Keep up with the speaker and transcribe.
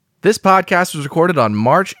This podcast was recorded on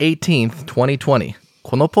March 18th, 2020.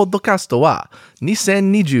 このポッドキャストは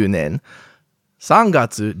2020年3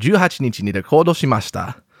月18日にレコードしまし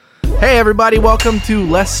た。Hey everybody, welcome to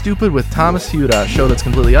Less Stupid with Thomas Huda, a show that's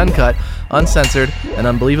completely uncut, uncensored, and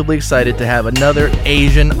unbelievably excited to have another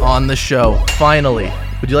Asian on the show. Finally.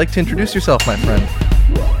 Would you like to introduce yourself, my friend?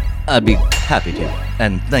 I'd be happy to,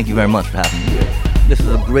 and thank you very much for having me here. This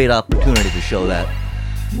is a great opportunity to show that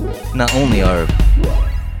not only are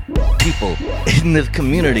people in this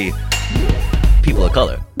community people of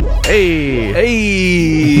color. Hey!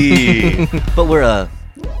 But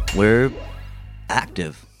we're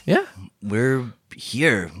active. Yeah. We're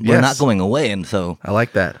here. Yes. We're not going away, and so I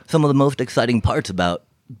like that. some of the most exciting parts about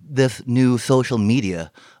this new social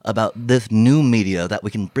media, about this new media that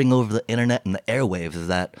we can bring over the internet and the airwaves is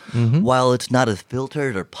that while it's not as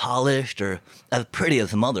filtered or polished or as pretty as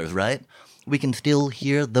some others, right? We can still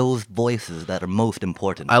hear those voices that are most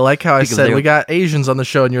important. I like how I said we got Asians on the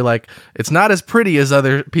show, and you're like, it's not as pretty as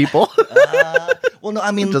other people. Well, no, I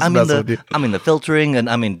mean the filtering, and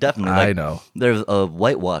I mean definitely. I know. There's a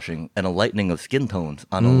whitewashing and a lightening of skin tones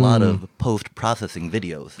on a lot of post-processing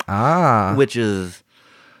videos. Which is,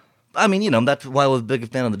 I mean, you know, that's why I was a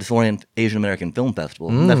big fan of the Disorient Asian American Film Festival.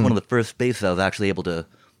 That's one of the first spaces I was actually able to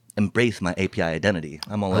embrace my API identity.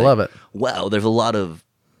 I'm all like, I love it. Wow, there's a lot of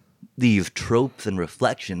these tropes and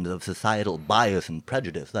reflections of societal bias and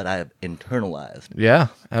prejudice that I have internalized. Yeah,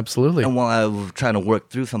 absolutely. And while I was trying to work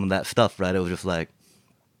through some of that stuff, right, it was just like,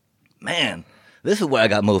 man, this is where I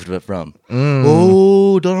got most of it from.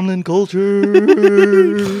 Oh, dominant culture.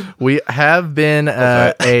 We have been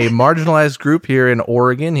a marginalized group here in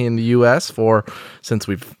Oregon, in the U.S. since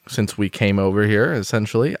we came over here.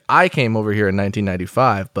 Essentially, I came over here in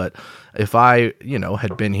 1995, but if I,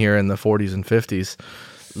 had been here in the 40s and 50s,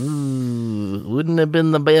 wouldn't have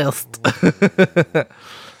been the best.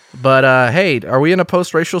 But hey, are we in a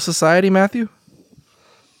post-racial society, Matthew?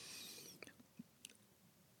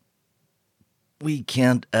 We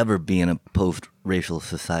can't ever be in a post-racial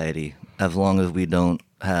society as long as we don't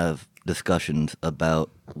have discussions about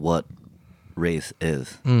what race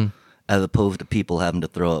is, as opposed to people having to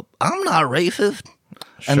throw up, I'm not racist.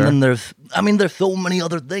 Sure. And then there's so many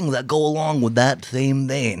other things that go along with that same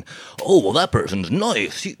vein. Oh, well, that person's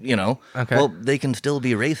nice, Okay. Well, they can still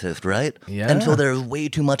be racist, right? Yeah. And so there's way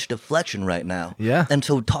too much deflection right now. Yeah. And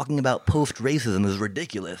so talking about post-racism is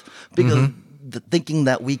ridiculous because thinking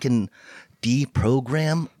that we can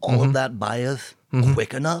deprogram all of that bias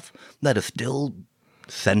quick enough that is still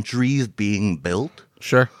centuries being built.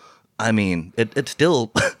 Sure. I mean, it's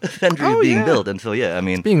still centuries being built, and so yeah, I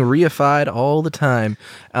mean, it's being reified all the time.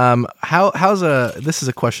 This is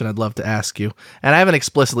a question I'd love to ask you, and I haven't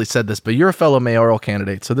explicitly said this, but you're a fellow mayoral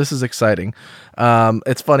candidate, so this is exciting.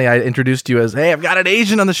 It's funny, I introduced you as, hey, I've got an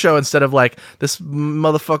Asian on the show, instead of like, this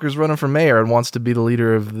motherfucker's running for mayor and wants to be the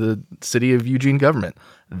leader of the city of Eugene government.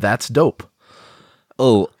 That's dope.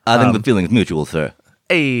 Oh, I think the feeling's mutual, sir.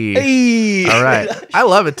 Hey. All right. I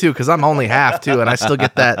love it too, because I'm only half too, and I still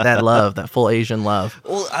get that love, that full Asian love.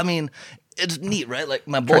 Well, I mean, it's neat, right? Like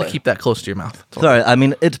my Try boy. to keep that close to your mouth. Sorry, I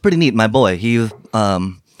mean, it's pretty neat. My boy, he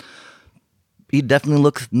definitely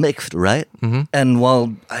looks mixed, right? And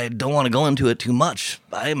while I don't want to go into it too much,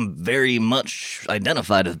 I'm very much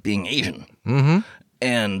identified as being Asian.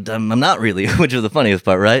 And I'm not really, which is the funniest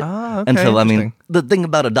part, right? Okay, and so, I mean, the thing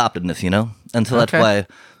about adoptedness, and so that's why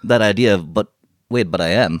that idea of, but I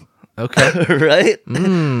am. Okay. Right?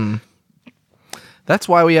 That's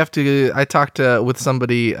why we have to. I talked with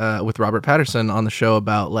somebody, with Robert Patterson on the show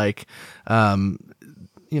about like, how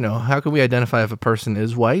can we identify if a person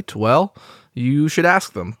is white? Well, you should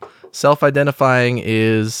ask them. Self-identifying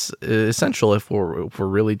is essential if we're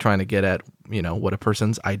really trying to get at what a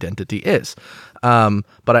person's identity is.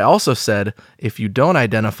 But I also said if you don't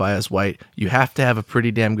identify as white, you have to have a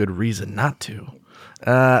pretty damn good reason not to.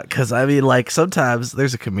 Because I mean, like, sometimes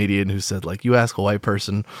there's a comedian who said, like, you ask a white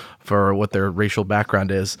person for what their racial background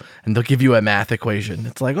is, and they'll give you a math equation.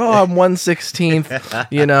 It's like, oh, I'm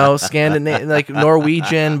 1/16, Scandinavian, like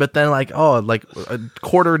Norwegian, but then like, oh, like a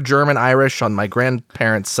quarter German Irish on my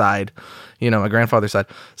grandparents' side, my grandfather's side.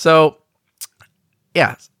 So,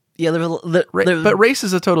 yeah. Yeah, but race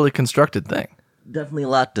is a totally constructed thing. Definitely a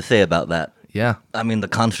lot to say about that. Yeah. I mean, the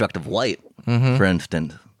construct of white, for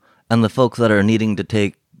instance. And the folks that are needing to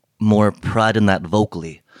take more pride in that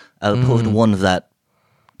vocally, as opposed to ones that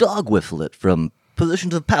dog whistle it from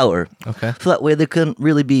positions of power. Okay. So that way they couldn't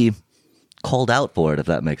really be called out for it, if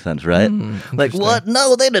that makes sense, right? Like, what?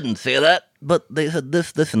 No, they didn't say that. But they said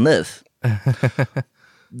this, this, and this.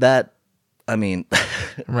 That, I mean,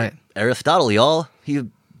 right. Aristotle, y'all, he's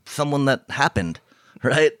someone that happened.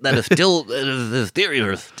 right? That is still, his theories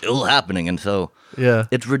are still happening. And so Yeah.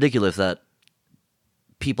 it's ridiculous that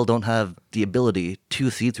people don't have the ability to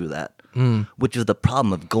see through that, which is the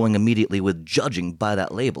problem of going immediately with judging by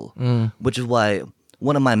that label, which is why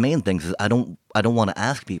one of my main things is I don't want to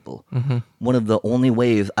ask people. One of the only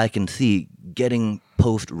ways I can see getting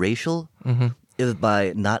post-racial is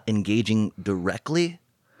by not engaging directly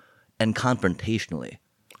and confrontationally.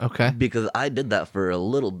 Okay. Because I did that for a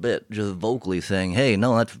little bit, just vocally saying, hey,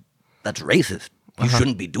 no, that's racist. You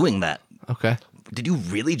shouldn't be doing that. Okay. Did you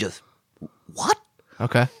really just, what?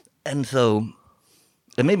 Okay. And so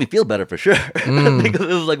it made me feel better for sure. Because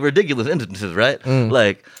it was like ridiculous instances, right?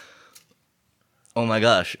 Like, oh my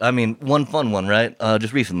gosh. I mean, one fun one, right?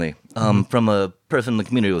 Just recently, from a person in the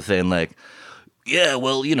community was saying like, yeah,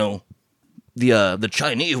 well, you know, the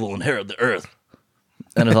Chinese will inherit the earth.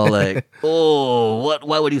 And it's all like, oh, what?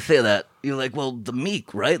 Why would you say that? You're like, well, the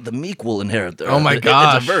meek, right? The meek will inherit the earth. Oh my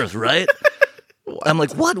gosh. It's a verse, right? I'm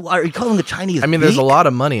like, what? Why are you calling the Chinese I mean, meek? there's a lot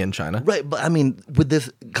of money in China. Right, but I mean, with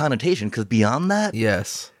this connotation, because beyond that,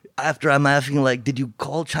 Yes. after I'm asking, like, did you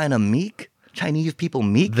call China meek? Chinese people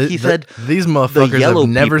meek? He said, these motherfuckers yellow have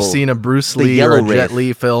never people, seen a Bruce the Lee or yellow a Jet race.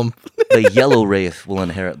 Li film. the yellow race will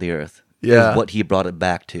inherit the earth. Yeah. Is what he brought it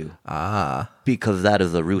back to. Because that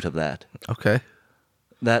is the root of that. Okay.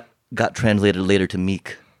 That got translated later to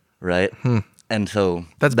meek, right? And so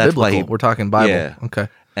That's why biblical. We're talking Bible. Yeah. Okay.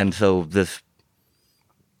 And so this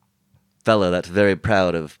fella that's very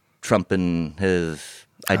proud of trumping his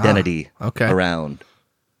identity okay. around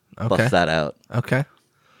busts that out. Okay.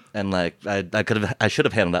 And like I should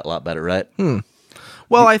have handled that a lot better, right?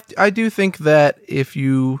 Well, I do think that if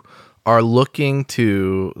you are looking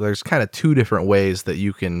to, there's kind of two different ways that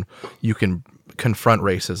you can confront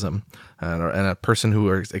racism and a person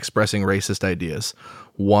who is expressing racist ideas.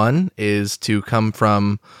 One is to come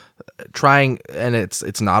from trying, and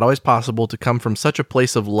it's not always possible to come from such a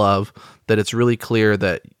place of love that it's really clear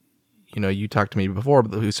that, you know, you talked to me before,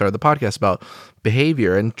 who started the podcast, about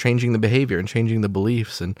behavior and changing the behavior and changing the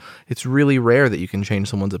beliefs. And it's really rare that you can change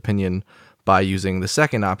someone's opinion by using the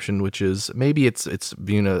second option, which is maybe it's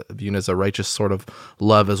viewed as a righteous sort of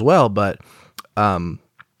love as well. But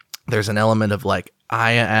there's an element of like,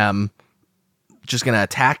 I am just going to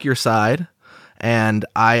attack your side and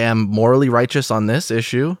I am morally righteous on this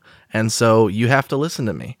issue. And so you have to listen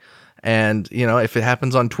to me. And, you know, if it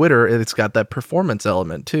happens on Twitter, it's got that performance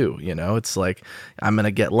element too. You know, it's like, I'm going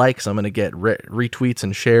to get likes, I'm going to get retweets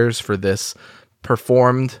and shares for this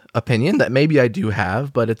performed opinion that maybe I do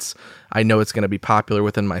have, but I know it's going to be popular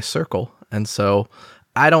within my circle. And so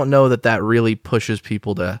I don't know that really pushes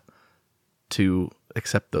people to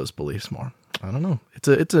accept those beliefs more. I don't know. It's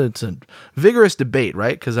a vigorous debate,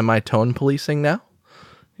 right? Because am I tone policing now?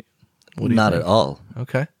 What do you Not think? at all.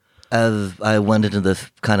 Okay. As I went into this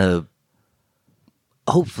kind of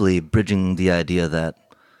hopefully bridging the idea that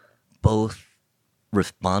both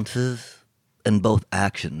responses and both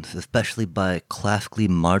actions, especially by classically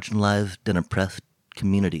marginalized and oppressed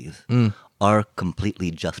communities, are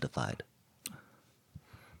completely justified.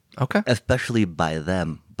 Okay. Especially by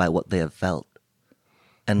them, by what they have felt.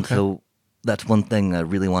 And so that's one thing I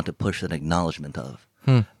really want to push an acknowledgement of.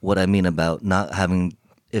 What I mean about not having,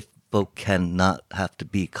 if folk cannot have to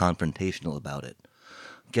be confrontational about it,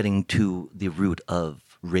 getting to the root of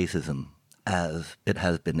racism as it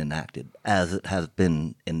has been enacted, as it has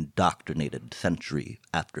been indoctrinated century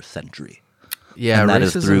after century. Yeah, And that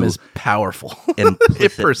racism is powerful. Implicit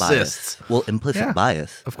It persists. bias. Well, implicit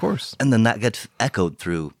bias. Of course. And then that gets echoed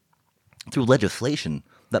through legislation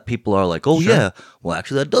that people are like, oh, yeah, well,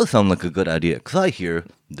 actually, that does sound like a good idea because I hear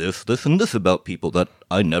this, and this about people that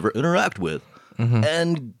I never interact with.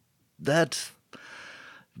 And that's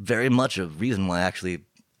very much a reason why, actually,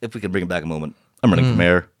 if we can bring it back a moment, I'm running for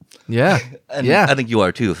mayor. Yeah. And yeah. I think you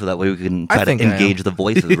are too, so that way we can I try to think I am. engage the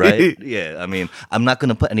voices, right? Yeah, I mean, I'm not going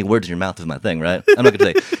to put any words in your mouth is my thing, right? I'm not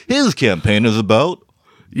going to say, his campaign is about...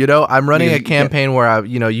 You know, I'm running a You can't- campaign where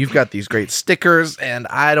you've got these great stickers, and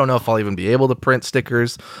I don't know if I'll even be able to print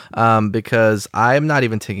stickers because I'm not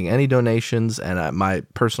even taking any donations, and my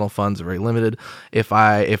personal funds are very limited.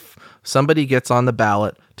 If somebody gets on the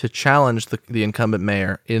ballot to challenge the incumbent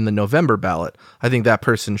mayor in the November ballot, I think that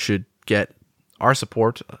person should get our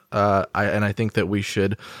support, and I think that we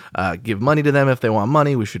should give money to them if they want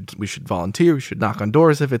money. We should volunteer. We should knock on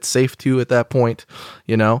doors if it's safe to at that point,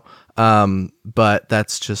 you know. But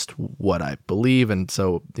that's just what I believe, and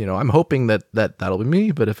so I'm hoping that'll be me.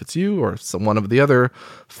 But if it's you or one of the other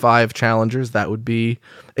 5 challengers, that would be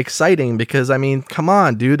exciting because I mean, come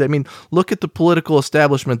on, dude. I mean, look at the political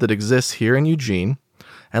establishment that exists here in Eugene.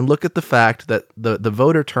 and look at the fact that the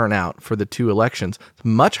voter turnout for the two elections is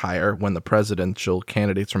much higher when the presidential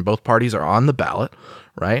candidates from both parties are on the ballot,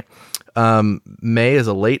 right? May is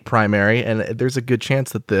a late primary, and there's a good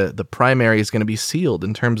chance that the primary is going to be sealed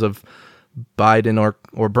in terms of Biden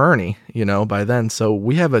or Bernie, by then. So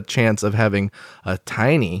we have a chance of having a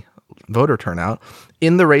tiny voter turnout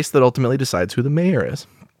in the race that ultimately decides who the mayor is.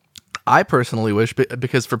 I personally wish,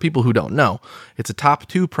 because for people who don't know, it's a top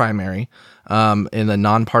two primary in a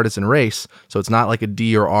nonpartisan race. So it's not like a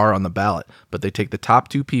D or R on the ballot, but they take the top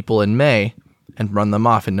two people in May and run them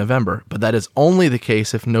off in November. But that is only the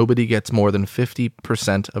case if nobody gets more than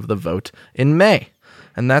 50% of the vote in May.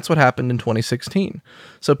 And that's what happened in 2016.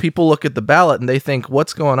 So people look at the ballot and they think,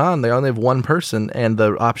 what's going on? They only have one person and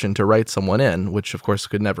the option to write someone in, which of course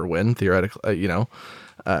could never win, theoretically,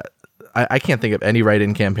 I can't think of any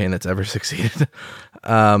write-in campaign that's ever succeeded.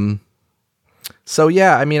 So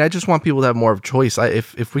yeah, I mean, I just want people to have more of a choice.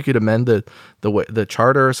 If we could amend the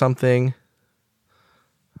charter or something.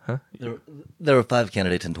 Huh? There were 5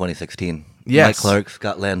 candidates in 2016. Yes. Mike Clark,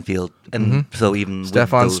 Scott Landfield, and so even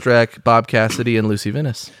Stefan Streck, Bob Cassidy, and Lucy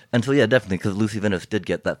Vinnis. And so yeah, definitely, because Lucy Vinnis did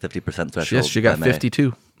get that 50% threshold. Yes, she got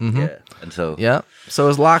 52. Mm-hmm. Yeah, and so so it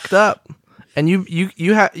was locked up. And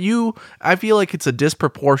I feel like it's a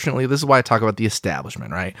disproportionately, this is why I talk about the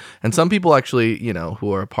establishment, right? And some people actually,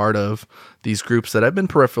 who are a part of these groups that I've been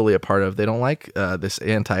peripherally a part of, they don't like this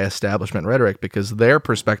anti-establishment rhetoric because their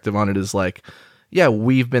perspective on it is like, yeah,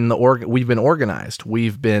 we've been organized,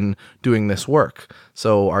 we've been doing this work.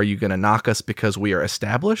 So are you going to knock us because we are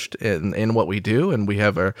established in what we do and we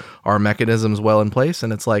have our mechanisms well in place?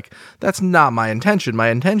 And it's like, that's not my intention. My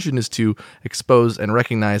intention is to expose and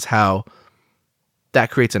recognize how that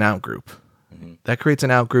creates an outgroup. Mm-hmm. That creates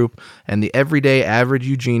an outgroup, and the everyday average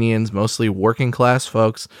Eugenians, mostly working class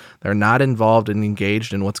folks, they're not involved and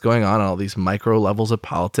engaged in what's going on all these micro levels of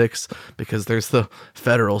politics because there's the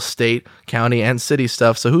federal, state, county, and city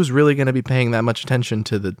stuff. So who's really going to be paying that much attention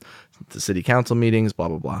to the city council meetings, blah,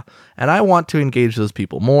 blah, blah. And I want to engage those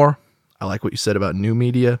people more. I like what you said about new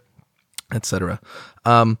media, etc.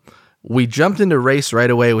 We jumped into race right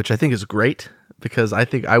away, which I think is great, because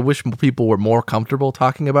I wish people were more comfortable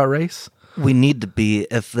talking about race. We need to be,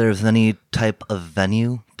 if there's any type of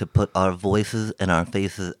venue to put our voices and our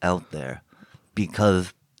faces out there,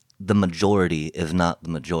 because the majority is not the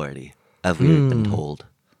majority, as we've been told.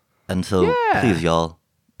 And so, please, y'all,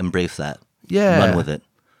 embrace that. Yeah. Run with it.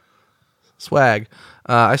 Swag.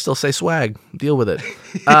 I still say swag. Deal with it.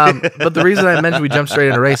 But the reason I mentioned we jumped straight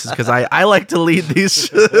into race is because I like to lead these...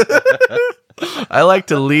 I like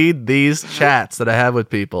to lead these chats that I have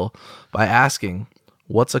with people by asking,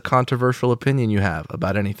 what's a controversial opinion you have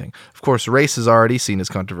about anything? Of course, race is already seen as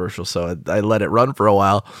controversial, so I let it run for a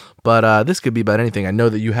while. But this could be about anything. I know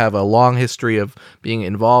that you have a long history of being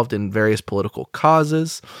involved in various political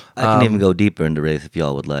causes. I can even go deeper into race if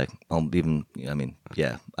y'all would like. We can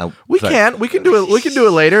do it. We can do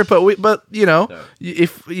it later. But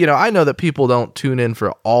if I know that people don't tune in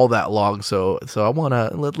for all that long, so I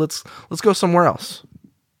wanna let's go somewhere else.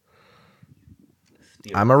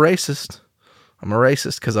 I'm a racist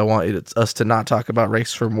because I want us to not talk about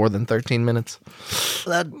race for more than 13 minutes.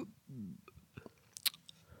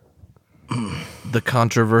 The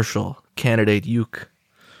controversial candidate Yook.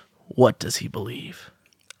 What does he believe?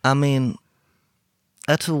 I mean,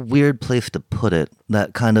 that's a weird place to put it.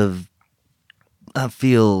 That kind of, I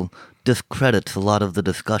feel, discredits a lot of the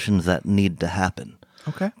discussions that need to happen.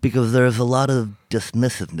 Okay. Because there's a lot of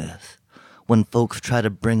dismissiveness when folks try to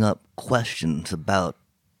bring up questions about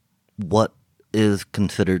what is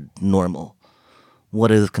considered normal, what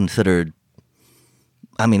is considered,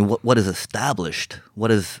 what is established, what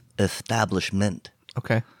is establishment.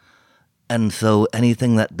 Okay. And so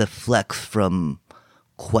anything that deflects from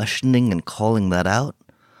questioning and calling that out,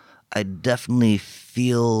 I definitely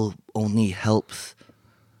feel only helps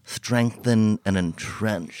strengthen and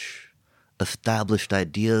entrench established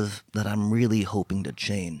ideas that I'm really hoping to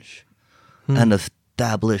change. And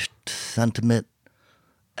established sentiment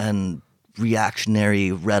and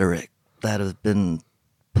reactionary rhetoric that has been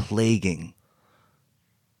plaguing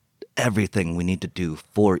everything we need to do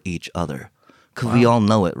for each other. Because we all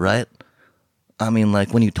know it, right? I mean,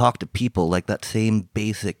 like, when you talk to people, like, that same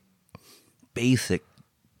basic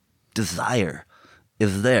desire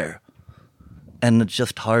is there. And it's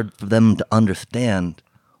just hard for them to understand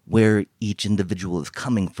where each individual is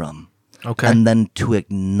coming from. Okay. And then to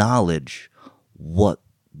acknowledge what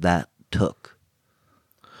that took.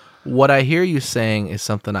 What I hear you saying is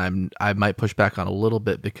something I might push back on a little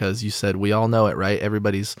bit, because you said we all know it, right?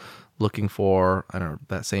 Everybody's looking for, I don't know,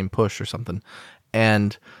 that same push or something.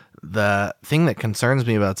 And the thing that concerns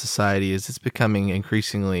me about society is it's becoming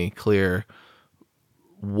increasingly clear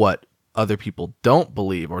what other people don't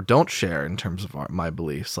believe or don't share in terms of my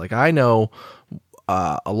beliefs. Like, I know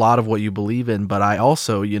a lot of what you believe in, but I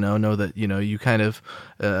also, know that, you kind of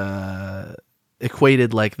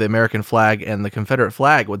equated like the American flag and the Confederate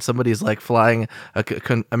flag. When somebody's like flying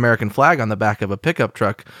American flag on the back of a pickup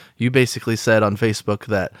truck, you basically said on Facebook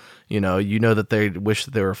that, that they wish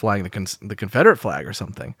that they were flying the Confederate flag or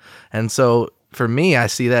something. And so for me, I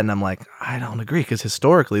see that and I'm like, I don't agree, because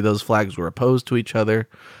historically those flags were opposed to each other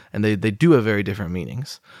and they do have very different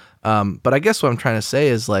meanings. But I guess what I'm trying to say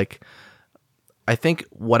is, like, I think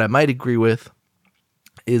what I might agree with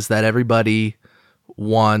is that everybody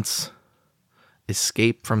wants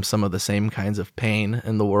escape from some of the same kinds of pain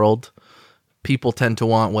in the world. People tend to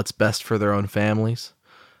want what's best for their own families.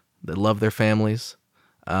 They love their families.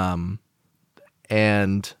 And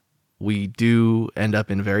we do end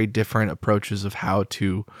up in very different approaches of how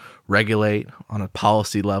to regulate on a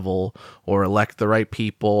policy level, or elect the right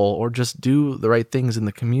people, or just do the right things in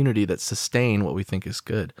the community that sustain what we think is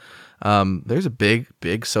good. There's a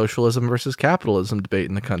big socialism versus capitalism debate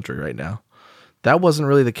in the country right now. That wasn't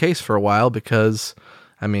really the case for a while because,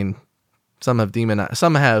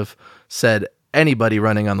 some have said anybody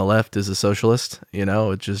running on the left is a socialist,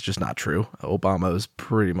 which is just not true. Obama is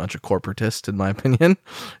pretty much a corporatist, in my opinion,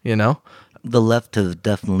 The left has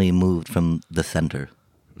definitely moved from the center.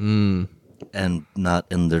 And not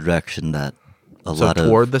in the direction that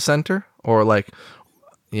toward the center, or like,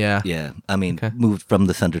 yeah. Yeah, moved from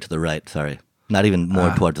the center to the right, sorry. Not even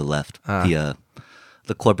more towards the left.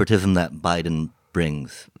 The corporatism that Biden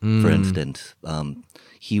brings, for instance,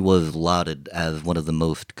 he was lauded as one of the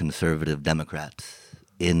most conservative Democrats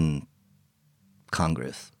in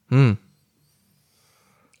Congress. I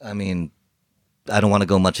don't want to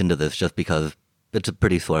go much into this just because it's a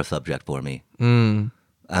pretty sore subject for me.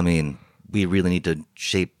 We really need to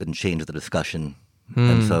shape and change the discussion.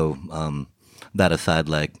 And so, that aside,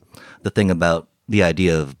 like, the thing about the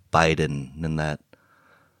idea of Biden and that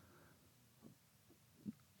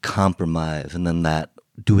compromise and then that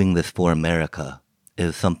doing this for America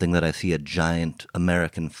is something that I see a giant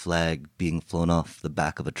American flag being flown off the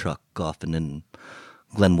back of a truck, often in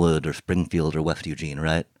Glenwood or Springfield or West Eugene,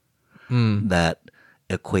 right? That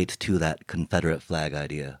equates to that Confederate flag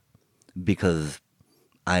idea, because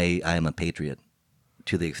I am a patriot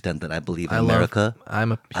to the extent that I believe in America.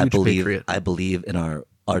 I'm a huge patriot. I believe in our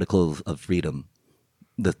Articles of Freedom,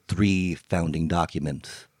 the 3 founding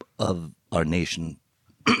documents of our nation.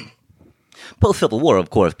 Post-Civil War, of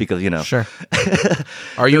course, because, Sure.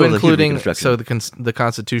 Are you including, the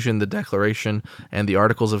Constitution, the Declaration, and the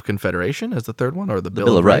Articles of Confederation as the third one, or the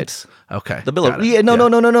Bill of Rights? Okay. The Bill of... Yeah, no,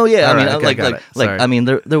 yeah. Right,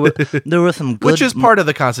 there were some good... Which is part of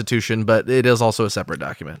the Constitution, but it is also a separate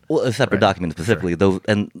document. Well, a separate document specifically. Sure. Those,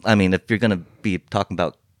 and, if you're going to be talking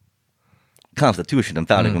about Constitution and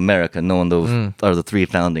founding America, knowing those are the 3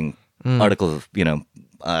 founding articles,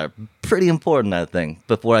 are pretty important, I think,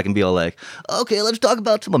 before I can be all like, okay, let's talk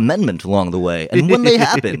about some amendments along the way and when they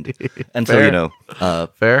happened. And Fair.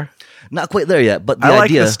 Fair. Not quite there yet, but I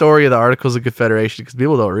like the story of the Articles of Confederation because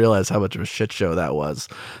people don't realize how much of a shit show that was.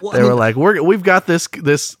 Well, they were like, we've got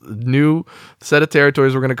this new set of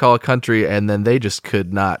territories we're going to call a country, and then they just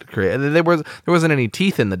could not create. And there wasn't any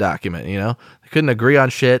teeth in the document, They couldn't agree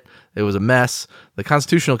on shit. It was a mess. The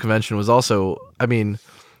Constitutional Convention was also,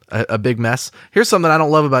 a big mess. Here's something I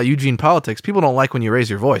don't love about Eugene politics. People don't like when you raise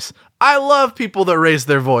your voice. I love people that raise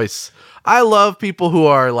their voice. I love people who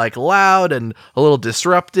are like loud and a little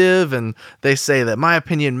disruptive, and they say that my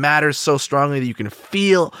opinion matters so strongly that you can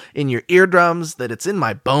feel in your eardrums that it's in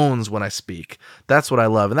my bones when I speak. That's what I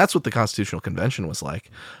love, and that's what the Constitutional Convention was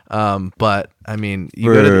like. But you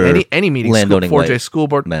go to any meeting, 4J school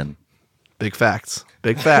board, men. Big facts.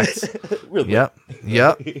 Really? Yep.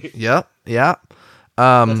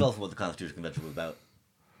 That's also what the Constitutional Convention was about.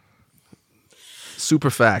 Super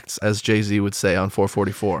facts, as Jay-Z would say on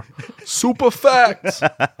 444. Super facts.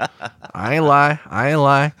 I ain't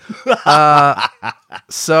lie.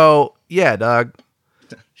 So yeah, dog.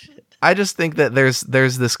 I just think that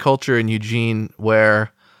there's this culture in Eugene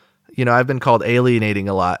where, I've been called alienating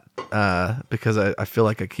a lot because I feel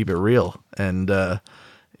like I keep it real, and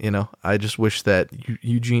I just wish that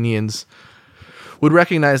Eugenians would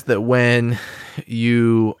recognize that when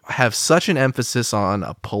you have such an emphasis on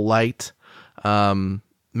a polite,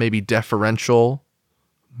 maybe deferential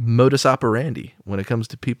modus operandi when it comes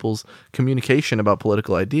to people's communication about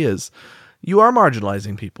political ideas, you are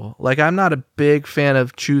marginalizing people. Like, I'm not a big fan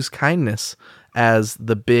of choose kindness as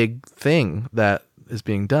the big thing that is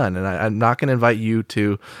being done. And I'm not going to invite you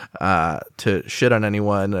to shit on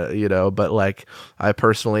anyone, but like I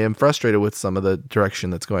personally am frustrated with some of the direction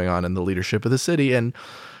that's going on in the leadership of the city. And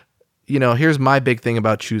here's my big thing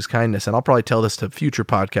about choose kindness, and I'll probably tell this to future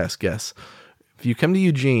podcast guests. If you come to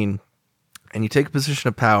Eugene and you take a position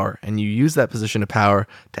of power and you use that position of power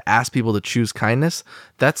to ask people to choose kindness,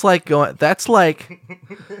 that's like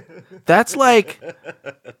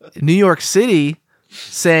New York City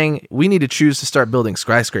saying we need to choose to start building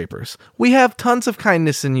skyscrapers. We have tons of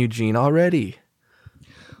kindness in Eugene already.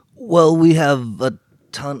 Well, we have a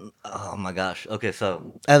ton. Oh my gosh. Okay,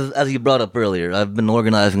 so as you brought up earlier, I've been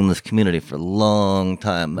organizing in this community for a long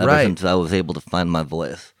time, ever since I was able to find my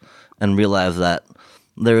voice and realize that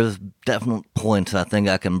there's definite points I think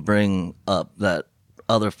I can bring up that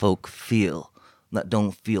other folk feel that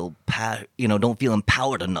don't feel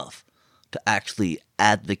empowered enough to actually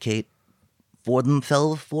advocate for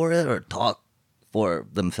themselves for it or talk for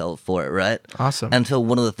themselves for it, right? Awesome. And so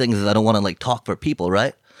one of the things is I don't want to like talk for people,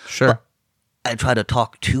 right? Sure. But I try to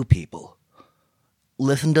talk to people,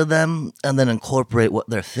 listen to them, and then incorporate what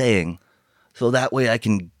they're saying. So that way I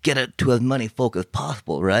can get it to as many folk as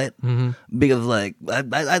possible, right? Mm-hmm. Because, like,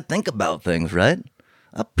 I think about things, right?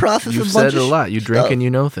 I process You've a bunch said it of a lot. You drink stuff. and you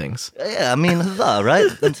know things. Yeah, I mean, huzzah,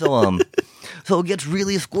 right? And so, so it gets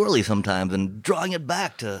really squirrely sometimes, and drawing it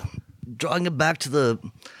back to the.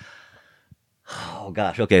 Oh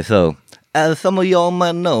gosh, okay. So, as some of y'all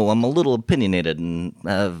might know, I'm a little opinionated, and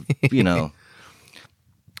have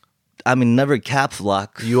I mean, never caps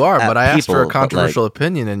lock. You are, but I asked for a people, controversial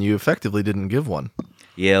opinion, and you effectively didn't give one.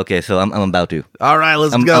 Yeah, okay, so I'm about to. All right,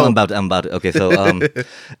 let's go. I'm about to. Okay, so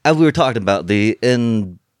as we were talking about, the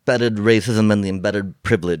embedded racism and the embedded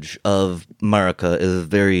privilege of America is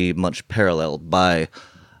very much paralleled by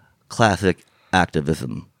classic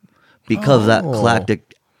activism. Because that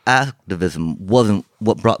classic activism wasn't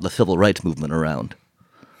what brought the civil rights movement around.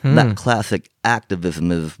 That classic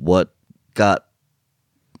activism is what got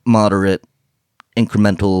moderate,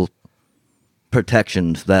 incremental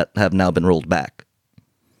protections that have now been rolled back.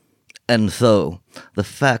 And so the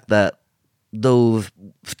fact that those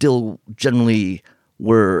still generally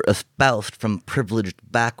were espoused from privileged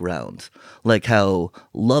backgrounds, like how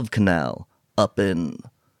Love Canal up in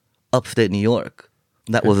upstate New York,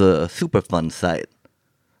 that was a Superfund site,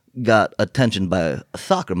 got attention by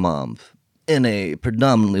soccer moms in a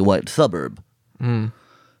predominantly white suburb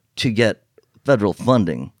to get federal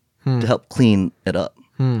funding to help clean it up,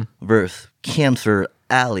 versus Cancer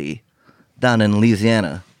Alley down in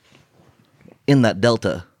Louisiana, in that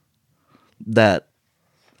delta, that,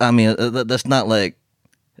 I mean, that's not like,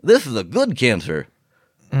 this is a good cancer,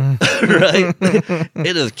 right?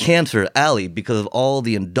 It is Cancer Alley because of all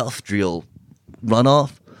the industrial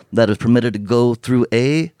runoff that is permitted to go through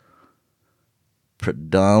a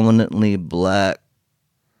predominantly black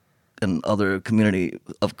and other community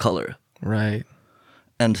of color. Right.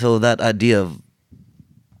 And so that idea of,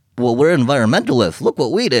 well, we're environmentalists, look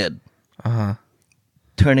what we did. Uh-huh.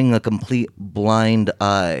 Turning a complete blind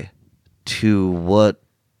eye to what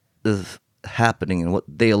is happening and what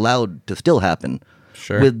they allowed to still happen.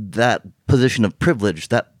 Sure. With that position of privilege,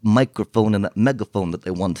 that microphone and that megaphone that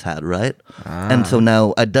they once had, right? And so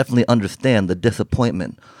now I definitely understand the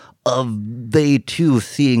disappointment of they too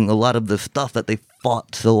seeing a lot of the stuff that they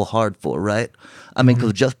fought so hard for, right? I mean,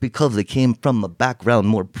 just because they came from a background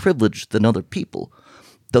more privileged than other people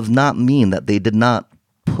does not mean that they did not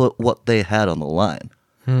put what they had on the line.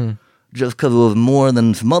 Just because it was more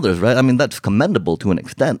than some others, right? I mean, that's commendable to an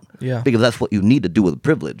extent. Yeah. Because that's what you need to do with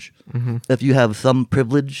privilege. If you have some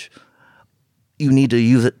privilege, you need to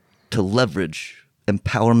use it to leverage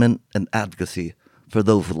empowerment and advocacy for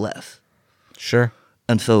those with less. Sure.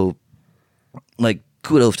 And so, like,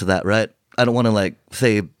 kudos to that, right? I don't want to, like,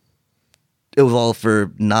 say it was all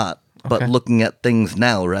for naught, but looking at things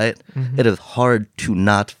now, right? It is hard to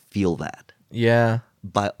not feel that. Yeah.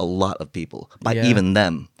 By a lot of people, by even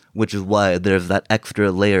them, which is why there's that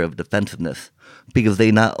extra layer of defensiveness, because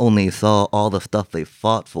they not only saw all the stuff they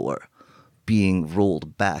fought for being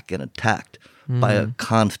rolled back and attacked by a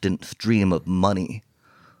constant stream of money,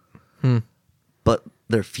 but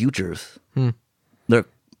their futures,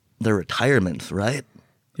 their retirements, right?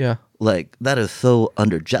 Yeah. Like, that is so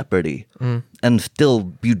under jeopardy. And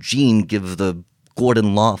still, Eugene gives the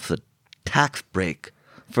Gordon Lofts a tax break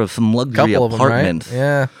for some luxury apartments. Them, right?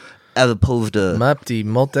 Yeah. As opposed to MUPTI,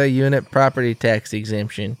 multi-unit property tax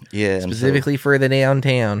exemption. Yeah. Specifically for the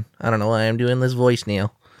downtown. I don't know why I'm doing this voice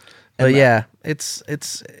now. But yeah, it's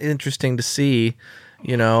interesting to see,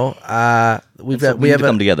 we have to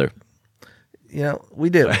come together. You know, we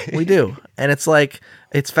do. We do. And it's like,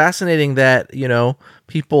 it's fascinating that, you know,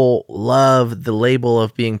 people love the label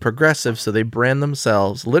of being progressive. So they brand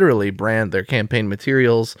themselves, literally brand their campaign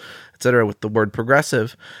materials, etc., with the word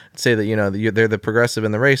progressive, say that, you know, they're the progressive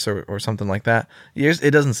in the race or something like that.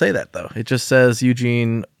 It doesn't say that, though. It just says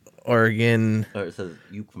Eugene, Oregon. Or it says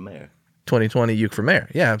Yook for mayor. 2020 Yook for mayor.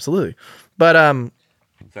 Yeah, absolutely. But,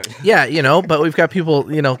 Sorry. yeah, you know, but we've got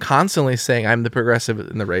people, you know, constantly saying I'm the progressive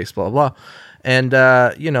in the race, blah, blah. And,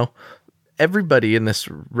 you know, everybody in this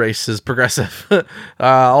race is progressive.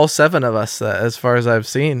 All 7 of us, as far as I've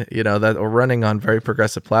seen, you know, that are running on very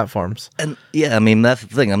progressive platforms. And yeah, I mean, that's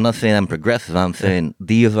the thing. I'm not saying I'm progressive. I'm saying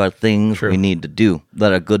these are things we need to do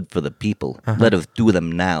that are good for the people. Let us do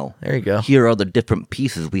them now. There you go. Here are the different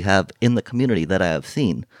pieces we have in the community that I have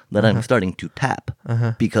seen that I'm starting to tap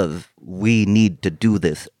because we need to do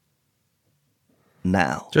this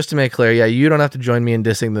now. Just to make clear, yeah, you don't have to join me in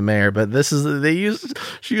dissing the mayor, but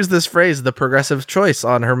she used this phrase, the progressive choice,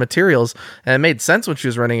 on her materials, and it made sense when she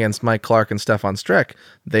was running against Mike Clark and Stefan Streck.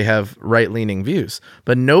 They have right-leaning views,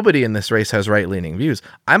 but nobody in this race has right-leaning views.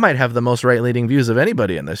 I might have the most right-leaning views of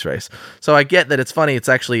anybody in this race. So I get that it's funny.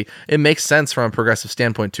 It makes sense from a progressive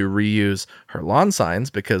standpoint to reuse her lawn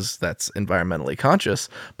signs because that's environmentally conscious,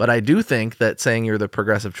 but I do think that saying you're the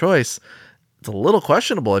progressive choice, it's a little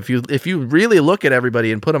questionable if you really look at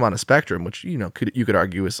everybody and put them on a spectrum, which, you know, you could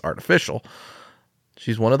argue is artificial.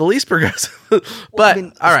 She's one of the least progressive. But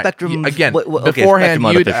all right, spectrum, again, okay, beforehand,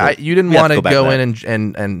 you didn't want to go in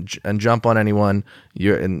and jump on anyone.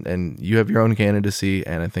 You have your own candidacy,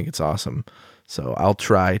 and I think it's awesome. So I'll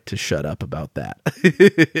try to shut up about that.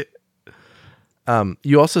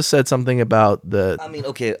 You also said something about the... I mean,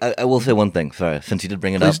 okay, I will say one thing, sorry, since you did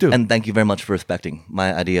bring it Please up. do. And thank you very much for respecting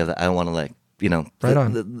my idea that I want to, like, you know... Right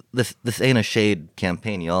on. This ain't a shade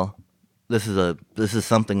campaign, y'all. This is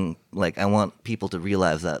something, like, I want people to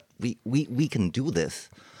realize that we can do this.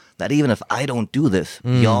 That even if I don't do this,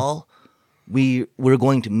 y'all, we're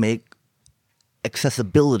going to make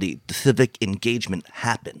accessibility to civic engagement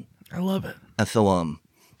happen. I love it. And so,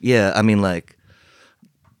 yeah, I mean, like...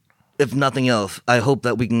 If nothing else, I hope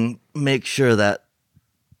that we can make sure that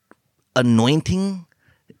anointing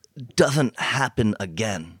doesn't happen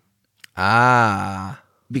again.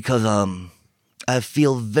 Because I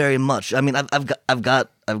feel very much. I mean, I've got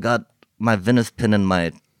my Venice pin in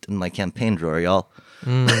my campaign drawer, y'all.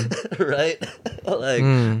 Right? Like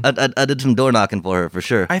I did some door knocking for her for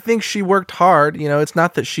sure. I think she worked hard. You know, it's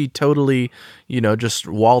not that she totally, you know, just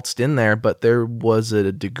waltzed in there, but there was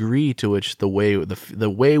a degree to which the way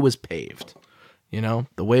was paved. You know,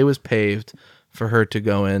 the way was paved for her to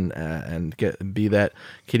go in and be that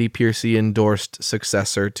Kitty Piercy endorsed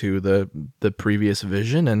successor to the previous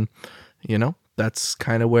vision, and you know, that's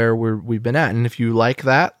kind of where we've been at. And if you like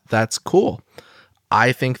that, that's cool.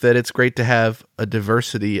 I think that it's great to have a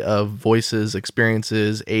diversity of voices,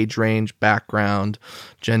 experiences, age range, background,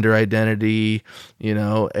 gender identity, you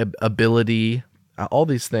know, ability, all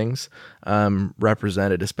these things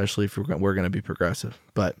represented, especially if we're going to be progressive.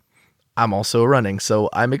 But I'm also running, so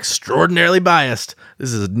I'm extraordinarily biased.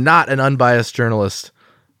 This is not an unbiased journalist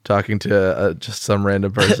talking to just some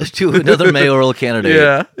random person. To another mayoral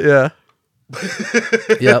candidate. Yeah.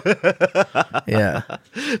 Yep. Yeah.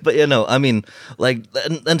 But you know, I mean, like,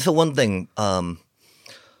 and so one thing,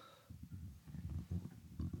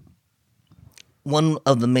 one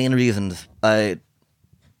of the main reasons I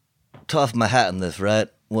tossed my hat in this, right,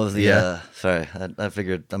 was the sorry, I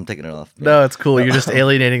figured I'm taking it off. No, it's cool. You're just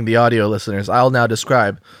alienating the audio listeners. I'll now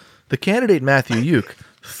describe. The candidate Matthew Yook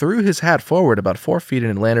threw his hat forward about 4 feet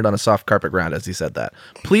and landed on a soft carpet ground as he said that.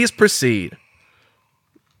 Please proceed.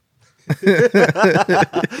 You're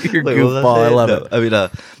goofball. I love it. I mean,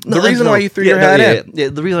 the reason why you threw your hat in. Yeah,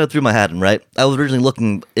 the reason I threw my hat in, right? I was originally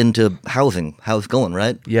looking into housing, how it's going,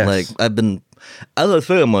 right? Yes. Like, as I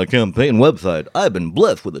say on my campaign website, I've been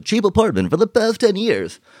blessed with a cheap apartment for the past 10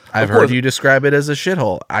 years. I've heard you describe it as a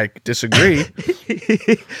shithole. I disagree.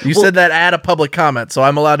 You said that at a public comment, so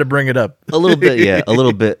I'm allowed to bring it up. A little bit, yeah, a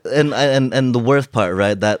little bit. And the worst part,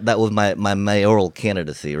 right? That was my mayoral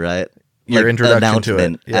candidacy, right? Your introduction to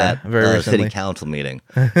it, at very a recently. city council meeting,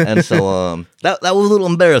 and so that was a little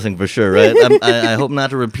embarrassing for sure, right? I hope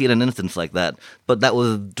not to repeat an instance like that, but that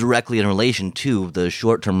was directly in relation to the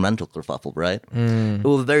short-term rental kerfuffle, right? It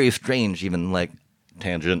was very strange, even like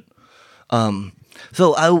tangent.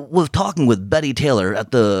 So I was talking with Betty Taylor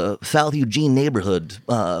at the South Eugene neighborhood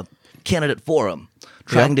candidate forum,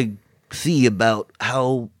 trying to see about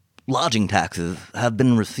how lodging taxes have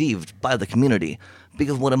been received by the community.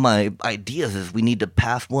 Because one of my ideas is we need to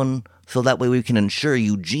pass one so that way we can ensure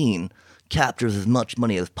Eugene captures as much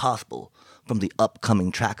money as possible from the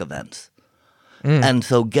upcoming track events. And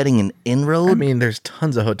so getting an inroad... I mean, there's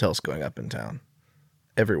tons of hotels going up in town.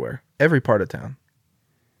 Everywhere. Every part of town.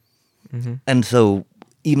 And so,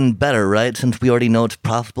 even better, right? Since we already know it's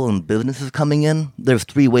profitable and business is coming in, there's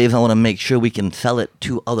 3 ways I want to make sure we can sell it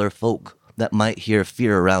to other folk that might hear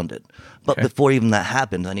fear around it. But before even that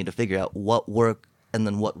happens, I need to figure out what work and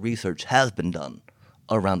then what research has been done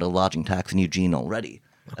around a lodging tax in Eugene already.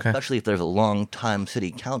 Especially if there's a long-time city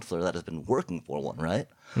councilor that has been working for one, right?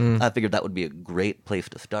 I figured that would be a great place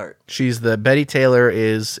to start. Betty Taylor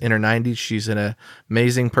is in her 90s. She's an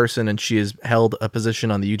amazing person, and she has held a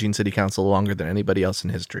position on the Eugene City Council longer than anybody else in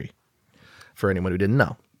history, for anyone who didn't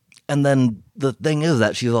know. And then the thing is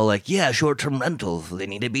that she's all like, yeah, short-term rentals, they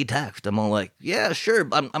need to be taxed. I'm all like, yeah, sure,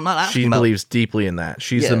 I'm not asking She believes deeply in that.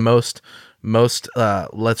 She's the most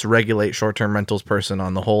let's regulate short-term rentals person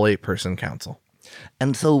on the whole 8-person council.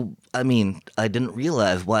 And so, I mean, I didn't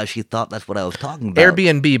realize why she thought that's what I was talking about.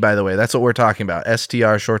 Airbnb, by the way, that's what we're talking about.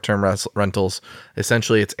 STR, short-term rentals.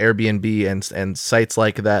 Essentially, it's Airbnb and sites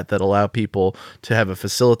like that allow people to have a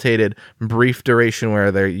facilitated brief duration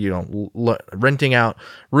where they're renting out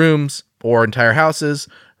rooms or entire houses.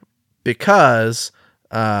 Because,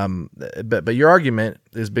 but your argument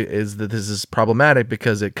is that this is problematic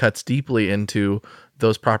because it cuts deeply into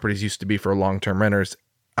those properties used to be for long-term renters,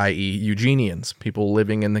 i.e. Eugenians, people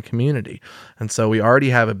living in the community. And so we already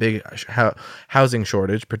have a big housing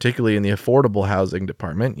shortage, particularly in the affordable housing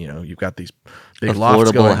department. You've got these big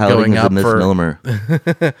lofts going up. Misnomer.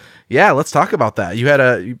 Yeah, let's talk about that. You had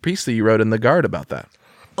a piece that you wrote in The Guard about that.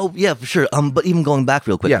 Oh, yeah, for sure. But even going back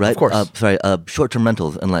real quick, right? Of course. Short-term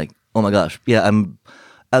rentals and oh my gosh. Yeah,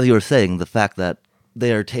 as you were saying, the fact that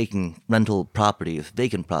they are taking rental properties,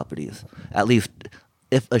 vacant properties, at least...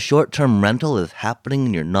 If a short-term rental is happening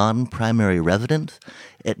in your non-primary residence,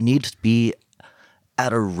 it needs to be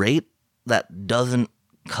at a rate that doesn't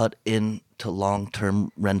cut into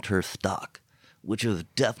long-term renter stock, which is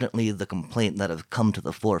definitely the complaint that has come to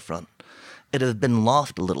the forefront. It has been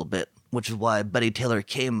lost a little bit, which is why Betty Taylor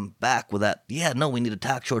came back with that, we need to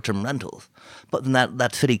tax short-term rentals. But in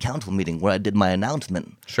that city council meeting where I did my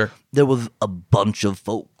announcement, there was a bunch of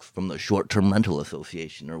folks from the Short-Term Rental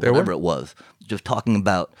Association or whatever it was, just talking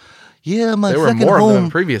about, my second home... There were more of them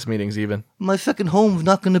in previous meetings even. My second home's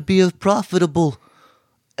not going to be as profitable.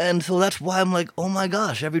 And so that's why I'm like, oh my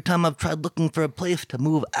gosh, every time I've tried looking for a place to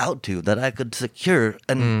move out to that I could secure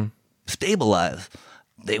and stabilize,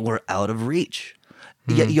 they were out of reach.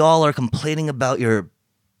 Yet y'all are complaining about your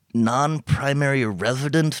non-primary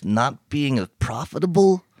residence not being as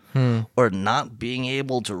profitable or not being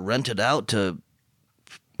able to rent it out to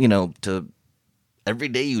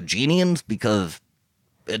everyday Eugenians because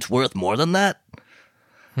it's worth more than that.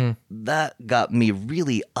 That got me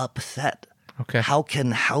really upset. Okay. How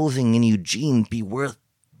can housing in Eugene be worth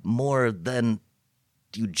more than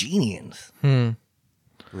Eugenians?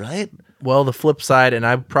 Right? Well, the flip side, and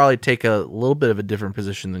I would probably take a little bit of a different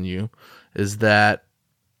position than you, is that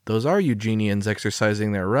those are Eugenians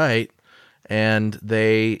exercising their right, and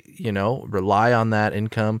they, rely on that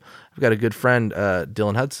income. I've got a good friend,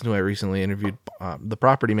 Dylan Hudson, who I recently interviewed, the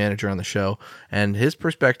property manager on the show, and his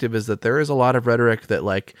perspective is that there is a lot of rhetoric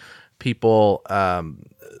that, people...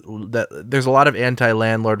 that there's a lot of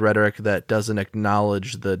anti-landlord rhetoric that doesn't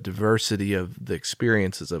acknowledge the diversity of the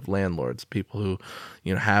experiences of landlords. People who,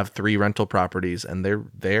 have 3 rental properties, and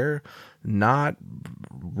they're not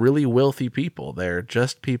really wealthy people. They're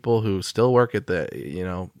just people who still work at the,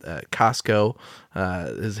 Costco.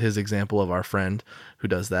 Is his example of our friend who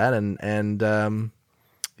does that, and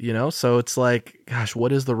so it's like, gosh,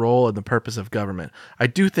 what is the role and the purpose of government? I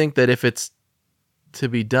do think that if it's to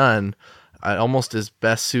be done, it almost is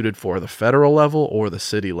best suited for the federal level or the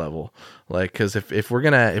city level. Because if we're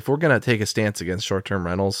gonna take a stance against short-term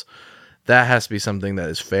rentals, that has to be something that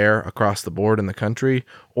is fair across the board in the country,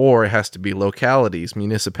 or it has to be localities,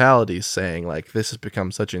 municipalities saying this has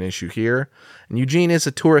become such an issue here. And Eugene is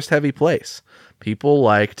a tourist-heavy place. People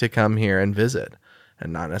like to come here and visit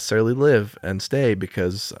and not necessarily live and stay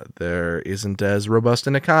because there isn't as robust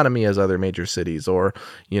an economy as other major cities, or,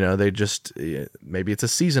 they just, maybe it's a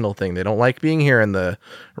seasonal thing. They don't like being here in the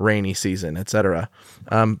rainy season, etc.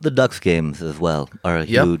 The Ducks games as well are a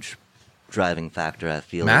huge driving factor, I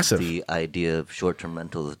feel. Massive. The idea of short-term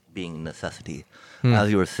rentals being a necessity. As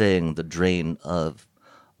you were saying, the drain of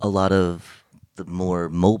a lot of the more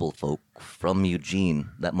mobile folk from Eugene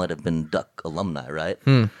that might have been Duck alumni, right?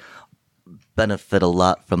 Benefit a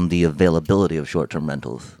lot from the availability of short-term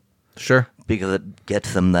rentals. Sure. Because it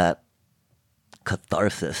gets them that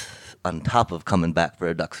catharsis on top of coming back for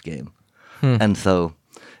a Ducks game. And so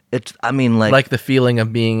It's, I mean, like, Like the feeling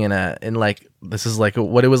of being this is like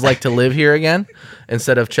what it was like to live here again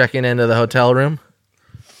instead of checking into the hotel room.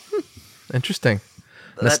 Interesting.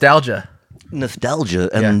 Nostalgia.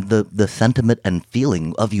 And the sentiment and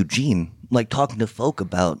feeling of Eugene, like talking to folk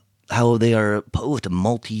about how they are opposed to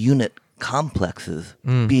multi-unit complexes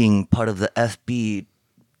being part of the SB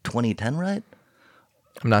 2010, right?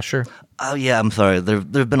 I'm not sure. Oh yeah, I'm sorry.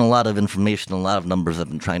 There've been a lot of information, a lot of numbers I've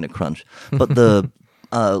been trying to crunch. But the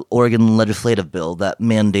Oregon legislative bill that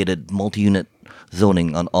mandated multi-unit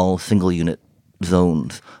zoning on all single-unit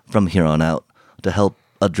zones from here on out to help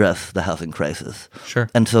address the housing crisis. Sure.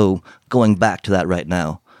 And so going back to that right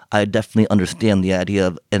now, I definitely understand the idea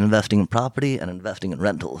of investing in property and investing in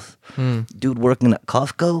rentals. Dude working at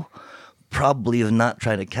Costco probably is not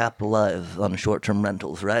trying to capitalize on short-term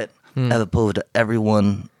rentals, right? As opposed to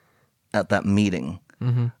everyone at that meeting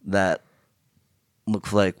that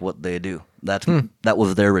looks like what they do. That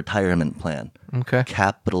was their retirement plan. Okay.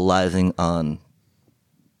 Capitalizing on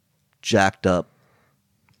jacked up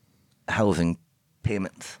housing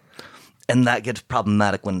payments. And that gets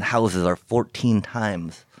problematic when houses are 14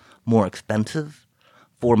 times more expensive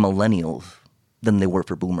for millennials than they were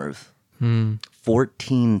for boomers.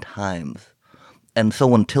 14 times. And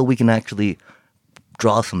so until we can actually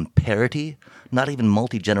draw some parity, not even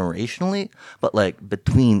multi-generationally, but like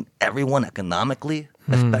between everyone economically,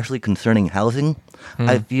 especially concerning housing,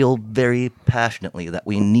 I feel very passionately that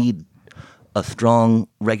we need a strong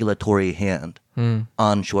regulatory hand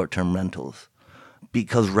on short-term rentals.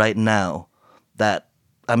 Because right now,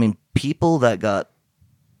 people that got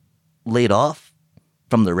laid off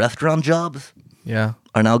from the restaurant jobs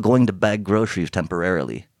are now going to bag groceries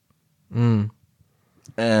temporarily.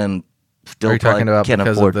 And still Are you talking about can't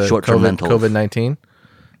because afford of the short-term rentals. COVID-19?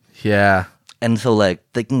 Yeah. And so, like,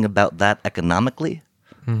 thinking about that economically,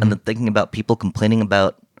 and then thinking about people complaining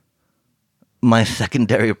about my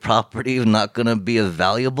secondary property is not going to be as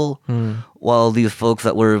valuable, while these folks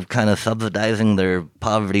that were kind of subsidizing their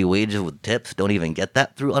poverty wages with tips don't even get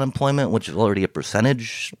that through unemployment, which is already a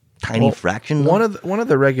percentage, tiny fraction. One of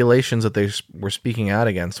the regulations that they were speaking out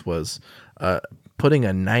against was putting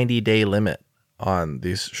a 90-day limit on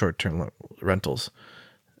these short-term rentals.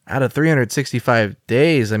 Out of 365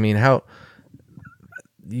 days, I mean, how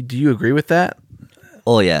do you agree with that?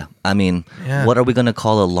 Oh, yeah. I mean, what are we going to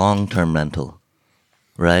call a long-term rental,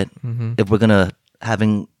 right? If we're going to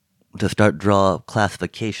having to start draw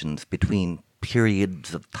classifications between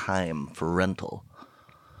periods of time for rental,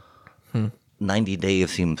 90 days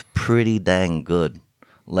seems pretty dang good.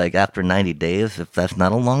 Like, after 90 days, if that's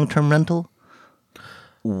not a long-term rental,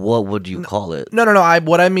 what would you call it? No.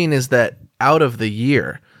 What I mean is that out of the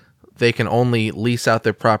year, they can only lease out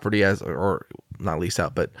their property or not lease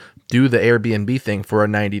out, but do the Airbnb thing for a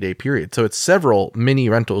 90-day period. So it's several mini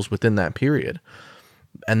rentals within that period.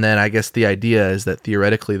 And then I guess the idea is that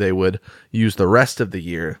theoretically they would use the rest of the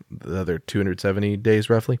year, the other 270 days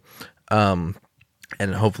roughly, and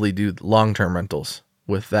hopefully do long-term rentals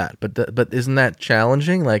with that. But isn't that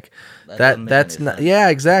challenging? Like that's not. Sense. Yeah,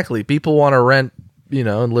 exactly. People want to rent,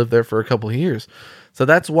 and live there for a couple of years. So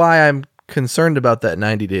that's why I'm concerned about that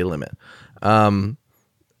 90-day limit.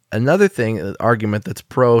 Another argument that's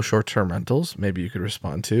pro short-term rentals, maybe you could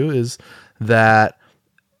respond to, is that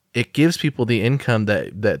it gives people the income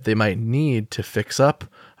that they might need to fix up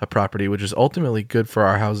a property, which is ultimately good for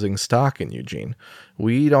our housing stock in Eugene.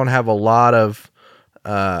 We don't have a lot of,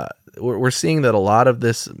 we're seeing that a lot of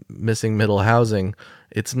this missing middle housing,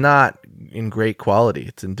 it's not in great quality.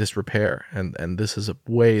 It's in disrepair. And this is a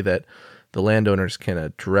way that the landowners can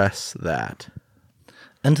address that.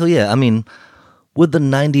 And so, yeah, I mean, with the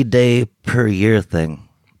 90-day per year thing,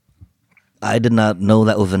 I did not know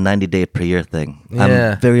that was a 90-day per year thing.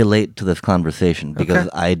 Yeah. I'm very late to this conversation because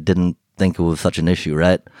I didn't think it was such an issue,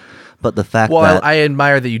 right? But the fact that... I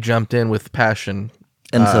admire that you jumped in with passion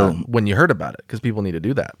and so when you heard about it, because people need to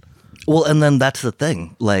do that. Well, and then that's the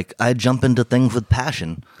thing. Like, I jump into things with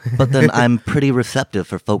passion, but then I'm pretty receptive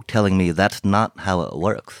for folk telling me that's not how it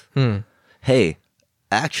works. Hey,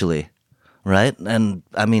 actually, right? And,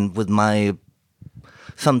 I mean, with my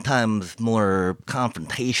sometimes more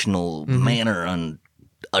confrontational manner on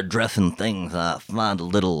addressing things, I find a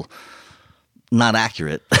little not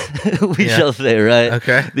accurate, we shall say, right?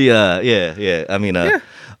 Okay. I mean,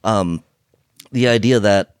 the idea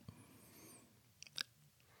that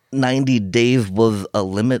 90 days was a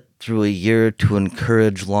limit through a year to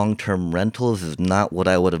encourage long-term rentals is not what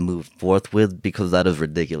I would have moved forth with, because that is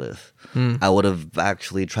ridiculous. I would have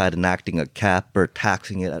actually tried enacting a cap or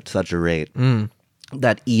taxing it at such a rate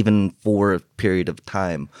that even for a period of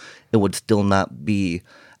time, it would still not be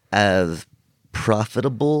as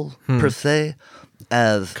profitable per se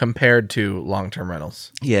as compared to long-term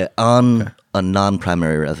rentals. on a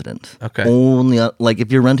non-primary residence. Okay. Only like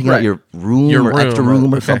if you're renting out your room or extra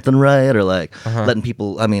room or something, right? Or like letting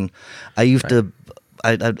people. I mean, I used to.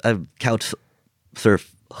 I couch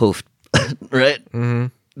surf host, right? Mm-hmm.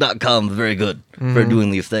 .com is very good for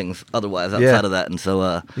doing these things. Otherwise, outside of that, and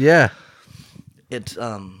so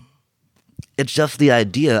it's just the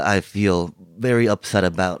idea I feel very upset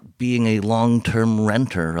about being a long-term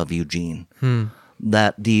renter of Eugene.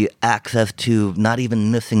 That the access to not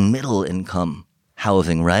even missing middle income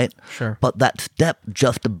housing, right? Sure. But that step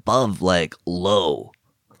just above like low.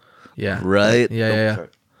 Yeah. Right? Yeah. Sorry.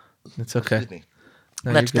 It's okay. Excuse me.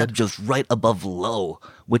 No, That step just right above low,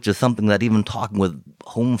 which is something that even talking with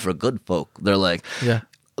Home for Good folk, they're like, Yeah.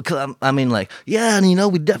 Cause I mean, like, yeah, and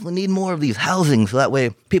we definitely need more of these housing so that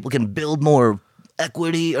way people can build more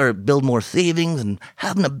equity or build more savings and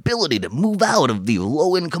have an ability to move out of these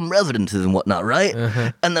low income residences and whatnot, right?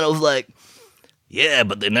 And then I was like, yeah,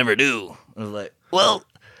 but they never do. I was like, well,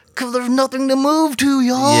 because there's nothing to move to,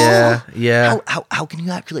 y'all. Yeah. How can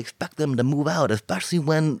you actually expect them to move out, especially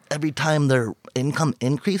when every time their income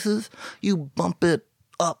increases, you bump it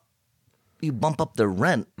up. You bump up their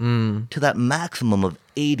rent to that maximum of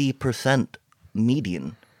 80%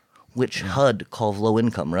 median, which HUD calls low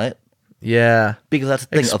income, right? Yeah. Because that's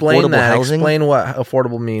the thing. Explain affordable that. housing. Explain what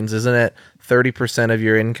affordable means. Isn't it 30% of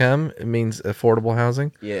your income? It means affordable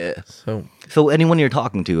housing. Yeah. So anyone you're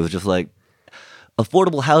talking to is just like,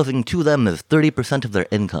 affordable housing to them is 30% of their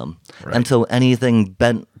income. Right. And so anything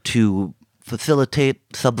bent to facilitate,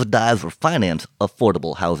 subsidize, or finance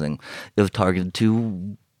affordable housing is targeted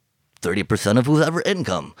to 30% of whose ever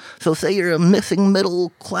income. So say you're a missing middle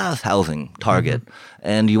class housing target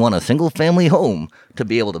and you want a single family home to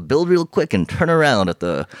be able to build real quick and turn around at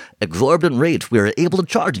the exorbitant rates we are able to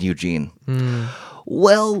charge in Eugene.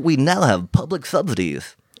 Well, we now have public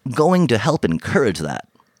subsidies going to help encourage that.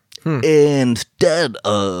 Instead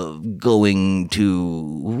of going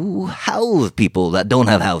to house people that don't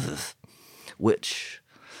have houses, which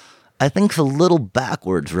I think is a little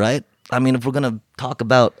backwards, right? I mean, if we're going to talk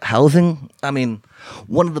about housing, I mean,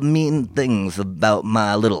 one of the main things about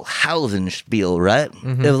my little housing spiel, right,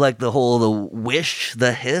 is like the wish,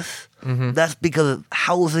 the hiss. That's because of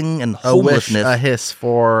housing and homelessness. a hiss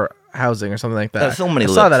for housing or something like that. There's so many I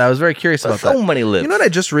saw lips. that. I was very curious about that. So many lips. You know what I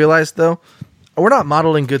just realized, though? We're not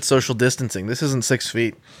modeling good social distancing. This isn't 6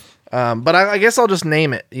 feet. But I guess I'll just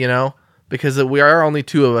name it, because we are only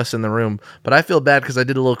two of us in the room. But I feel bad because I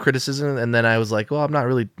did a little criticism, and then I was like, well, I'm not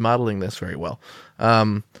really modeling this very well.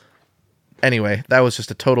 Anyway, that was just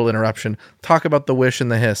a total interruption. Talk about the wish and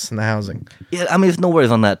the hiss and the housing. Yeah, I mean, there's no worries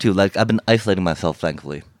on that, too. Like, I've been isolating myself,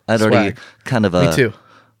 thankfully. I'd already kind of Me too.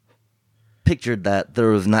 pictured that there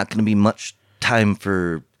was not going to be much time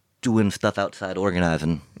for doing stuff outside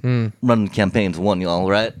organizing. Running campaigns won, y'all,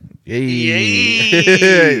 right?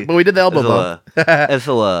 Yay. But we did the elbow bump. And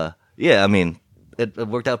so, yeah, I mean, it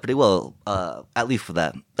worked out pretty well, at least for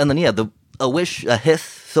that. And then, yeah, a wish, a hiss,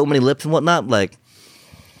 so many lips and whatnot, like...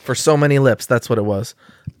 For so many lips, that's what it was.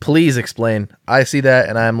 Please explain. I see that,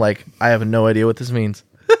 and I'm like, I have no idea what this means.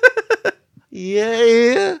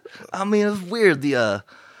 Yeah. I mean, it's weird, the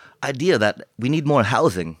idea that we need more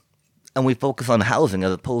housing. And we focus on housing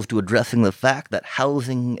as opposed to addressing the fact that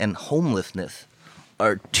housing and homelessness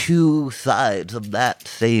are two sides of that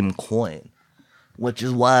same coin. Which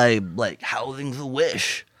is why, like, housing's a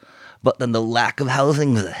wish. But then the lack of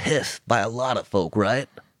housing is a hiss by a lot of folk, right?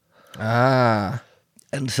 Ah.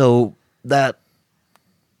 And so that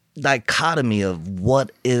dichotomy of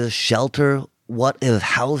what is shelter, what is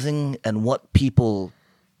housing, and what people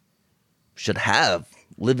should have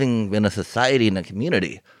living in a society and a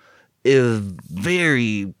community is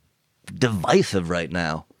very divisive right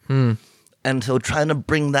now. And so trying to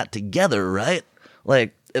bring that together, right?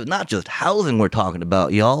 Like, it's not just housing we're talking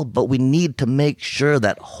about, y'all, but we need to make sure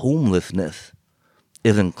that homelessness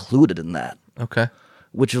is included in that. Okay.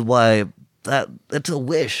 Which is why that it's a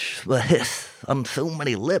wish, a hiss on so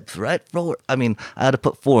many lips, right? I mean, I had to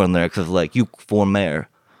put 4 in there because, like, Yook for mayor.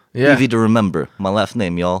 Yeah. Easy to remember. My last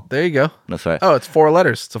name, y'all. There you go. That's right. Oh, it's 4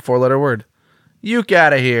 letters. It's a 4-letter word. Yook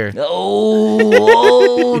out of here.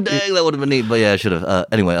 Oh, dang, that would have been neat. But yeah, I should have.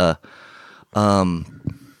 Anyway,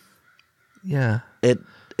 Yeah. it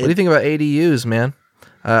What do you think about ADUs, man?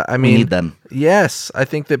 I mean, we need them. Yes, I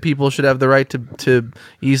think that people should have the right to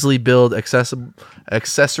easily build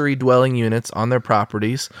accessory dwelling units on their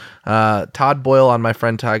properties. Todd Boyle on my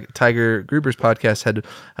friend Tiger Gruber's podcast had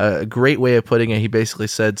a great way of putting it. He basically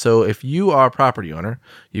said, so if you are a property owner,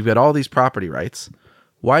 you've got all these property rights,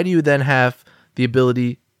 why do you then have the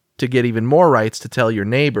ability to get even more rights to tell your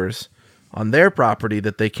neighbors on their property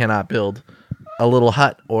that they cannot build a little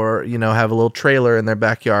hut or, have a little trailer in their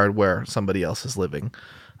backyard where somebody else is living.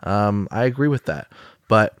 I agree with that.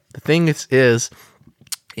 But the thing is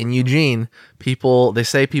in Eugene, they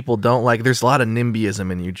say people don't like, there's a lot of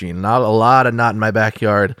NIMBYism in Eugene, not a lot of not in my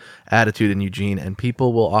backyard attitude in Eugene. And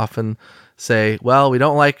people will often say, well, we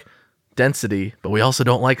don't like density, but we also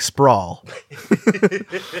don't like sprawl.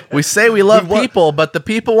 We say we love people, but the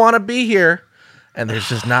people want to be here. And there's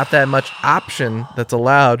just not that much option that's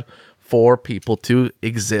allowed for people to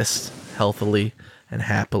exist healthily and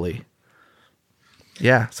happily.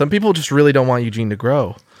 Yeah, some people just really don't want Eugene to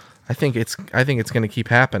grow. I think it's going to keep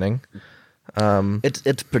happening.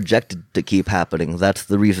 It's projected to keep happening. That's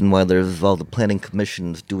the reason why there's all the planning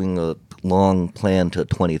commissions doing a long plan to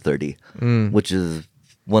 2030, which is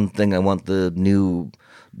one thing I want the new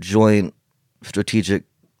joint strategic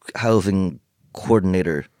housing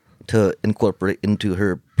coordinator to incorporate into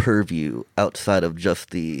her purview outside of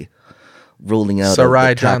just the rolling out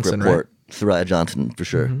Sarai of the TAC Johnson, report. Right? Sarai Johnson, for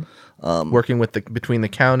sure. Mm-hmm. Working between the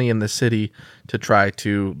county and the city to try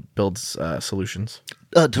to build solutions.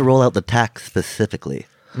 To roll out the TAC specifically.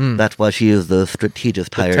 That's why she is the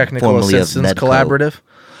strategist hired Technical formerly of Assistance Medco. Collaborative.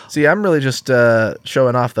 See, I'm really just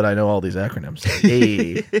showing off that I know all these acronyms.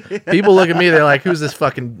 Hey. People look at me, they're like, who's this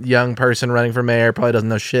fucking young person running for mayor? Probably doesn't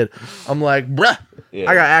know shit. I'm like, bruh,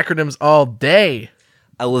 I got acronyms all day.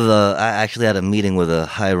 I actually had a meeting with a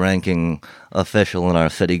high-ranking official in our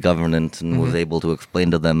city governance and was able to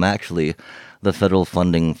explain to them, actually, the federal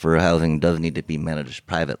funding for housing does need to be managed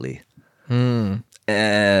privately. And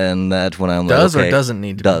that's when I'm does like, okay, or doesn't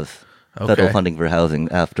need to does. Okay. Federal funding for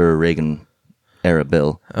housing after Reagan-era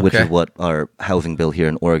bill, which is what our housing bill here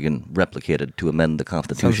in Oregon replicated to amend the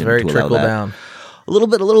Constitution. Sounds very to allow trickle that. down. A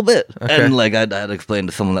little bit. Okay. And like I'd explain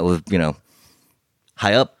to someone that was,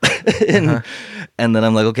 high up. And then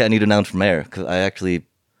I'm like, okay, I need to announce for mayor because I actually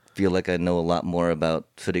feel like I know a lot more about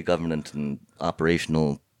city governance and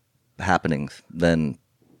operational happenings than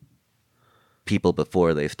people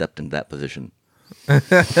before they stepped into that position. We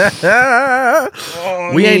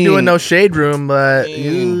ain't doing no shade room, but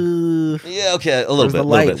yeah, okay, a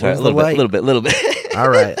little bit. All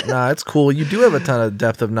right, no, it's cool. You do have a ton of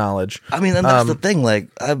depth of knowledge. I mean, and that's the thing. Like,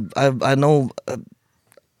 I know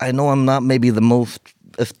I'm not maybe the most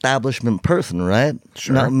establishment person, right?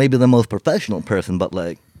 Sure. Not maybe the most professional person, but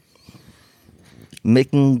like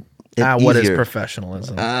making it easier. What is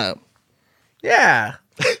professionalism? Yeah.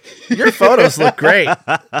 Your photos look great.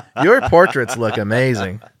 Your portraits look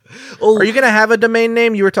amazing. Oh, are you going to have a domain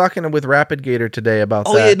name? You were talking with Rapid Gator today about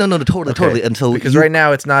that. Oh, yeah, no, totally. And so because right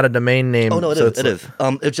now it's not a domain name. Oh, no, it is.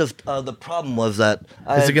 It's just the problem was that...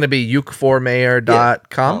 Is it going to be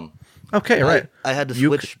yook4mayor.com? Okay, right. I had to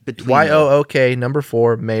switch between... YOOK number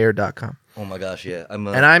 4 mayor.com. Oh my gosh, yeah. And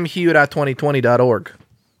I'm hugh.2020.org.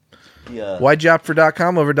 Yeah. Why'd you opt for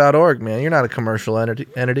 .com over .org, man? You're not a commercial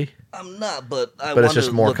entity. I'm not, but But it's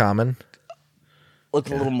just more common. Look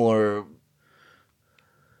a little more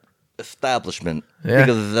establishment. Yeah.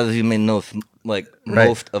 Because as you may know, like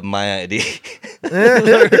most of my ID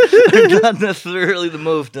are not necessarily the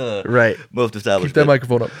most most establishment. Keep that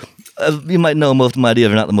microphone up. As you might know, most of my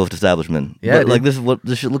ideas are not the most establishment. Yeah, but like this is what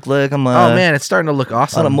this shit looks like. I'm oh man, it's starting to look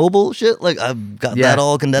awesome on a mobile shit. Like I've got that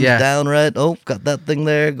all condensed down, right? Oh, got that thing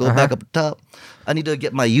there. Go back up the top. I need to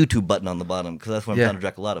get my YouTube button on the bottom because that's where I'm trying to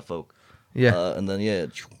direct a lot of folk. Yeah, and then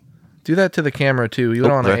do that to the camera too. You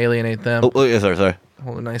don't want to alienate them. Oh, yeah, sorry.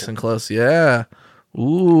 Hold it nice and close. Yeah.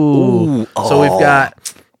 Ooh. So we've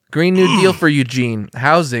got Green New Deal for Eugene,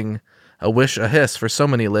 housing, a wish, a hiss for so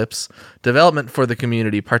many lips, development for the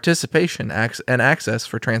community, participation and access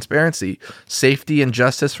for transparency, safety and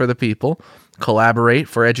justice for the people, collaborate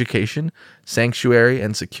for education, sanctuary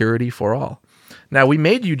and security for all. Now, we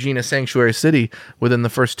made Eugene a sanctuary city within the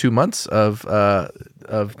first 2 months of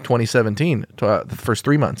 2017, the first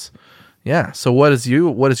 3 months. Yeah. So what is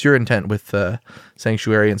your intent with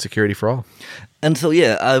sanctuary and security for all? And so,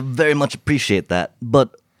 I very much appreciate that.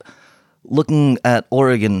 But looking at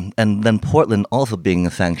Oregon and then Portland also being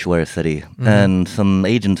a sanctuary city and some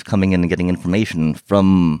agents coming in and getting information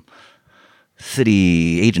from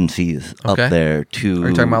city agencies up there to... Are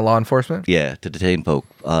you talking about law enforcement? Yeah, to detain folk.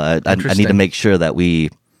 I need to make sure that we're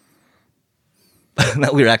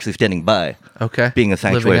actually standing by being a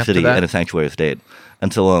sanctuary city and a sanctuary state.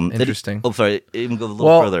 And so, interesting. Sorry, even go a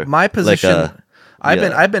little further. My position,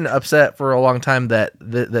 I've been upset for a long time that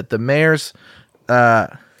the mayor's,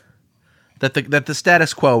 that the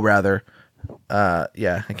status quo rather, I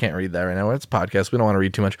can't read that right now. It's a podcast. We don't want to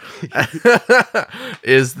read too much.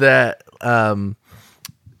 Is that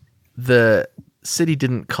the city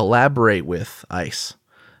didn't collaborate with ICE,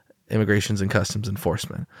 Immigrations and Customs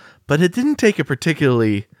Enforcement, but it didn't take a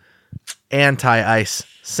particularly anti-ICE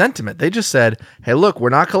sentiment. They just said, hey, look, we're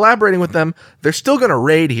not collaborating with them. They're still going to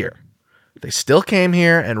raid here. They still came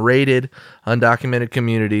here and raided undocumented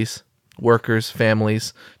communities, workers,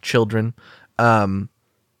 families, children.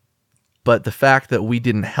 But the fact that we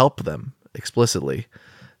didn't help them explicitly,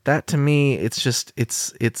 that to me,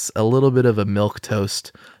 it's a little bit of a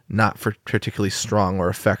milquetoast, not for particularly strong or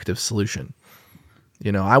effective solution.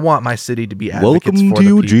 You know, I want my city to be advocates Welcome for to the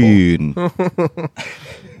Eugene. people.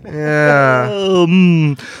 Yeah.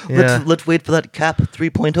 Let's wait for that Cap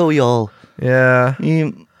 3.0, y'all. Yeah.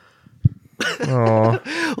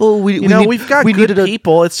 Oh, we've got good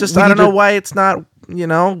people. It's just I don't know why it's not,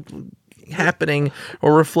 happening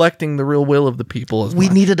or reflecting the real will of the people as We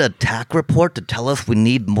much. needed a TAC report to tell us we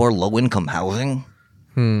need more low-income housing.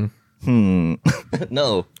 No,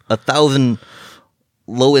 1,000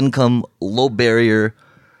 low-income, low-barrier,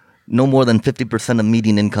 no more than 50% of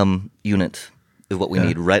median income units is what we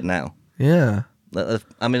need right now. Yeah.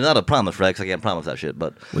 I mean, not a promise, right? Because I can't promise that shit,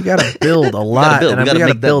 but We got to build a lot. we got to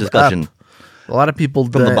make that discussion. Up. A lot of people,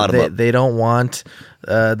 From the bottom up. They don't want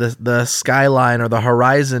the skyline or the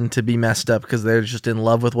horizon to be messed up because they're just in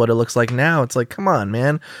love with what it looks like now. It's like, come on,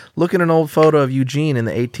 man. Look at an old photo of Eugene in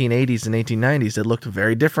the 1880s and 1890s. It looked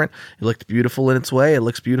very different. It looked beautiful in its way. It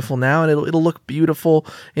looks beautiful now, and it'll look beautiful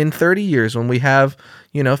in 30 years when we have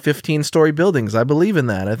 15-story buildings. I believe in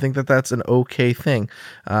that. I think that that's an okay thing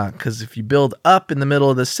because if you build up in the middle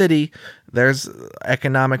of the city, there's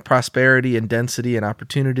economic prosperity and density and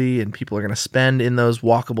opportunity, and people are going to spend in those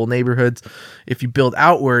walkable neighborhoods. If you build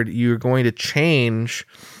outward, you're going to change,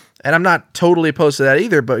 and I'm not totally opposed to that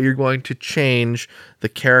either, but you're going to change the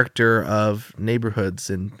character of neighborhoods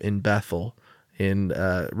in Bethel, in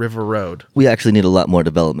River Road. We actually need a lot more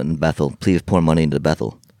development in Bethel. Please pour money into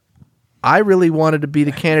Bethel. I really wanted to be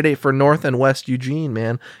the candidate for North and West Eugene,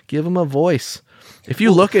 man. Give them a voice. If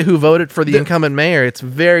you look at who voted for the incumbent mayor, it's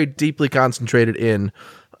very deeply concentrated in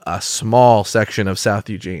a small section of South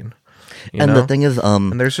Eugene. The thing is,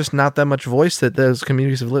 and there's just not that much voice that those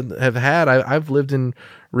communities have had. I lived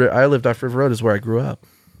off River Road, is where I grew up.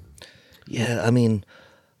 Yeah, I mean,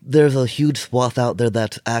 there's a huge swath out there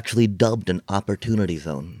that's actually dubbed an opportunity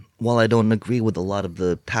zone. While I don't agree with a lot of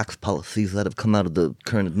the tax policies that have come out of the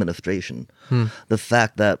current administration, the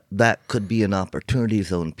fact that that could be an opportunity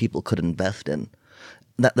zone people could invest in,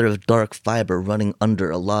 that there's dark fiber running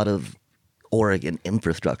under a lot of Oregon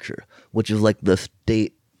infrastructure, which is like the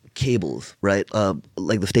state cables, right?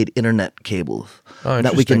 Like the state internet cables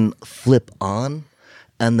that we can flip on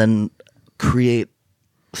and then create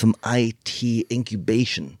some IT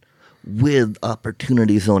incubation with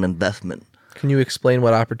opportunity zone investment. Can you explain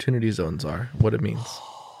what opportunity zones are? What it means?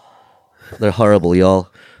 They're horrible, y'all.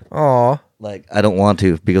 Aw. Like, I don't want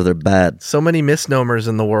to because they're bad. So many misnomers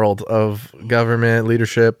in the world of government,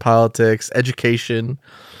 leadership, politics, education.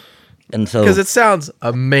 And so, because it sounds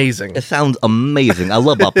amazing. It sounds amazing. I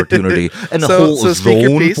love opportunity. And So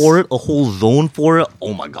a whole zone for it.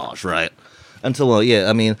 Oh my gosh, right? And so, yeah,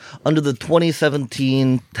 I mean, under the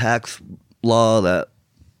 2017 tax law that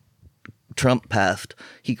Trump passed,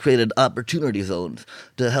 he created opportunity zones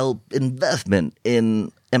to help investment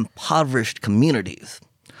in impoverished communities.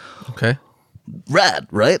 Okay. Rad,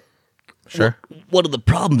 right? Sure. One of the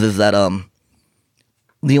problems is that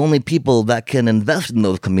the only people that can invest in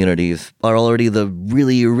those communities are already the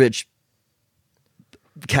really rich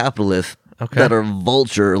capitalists that are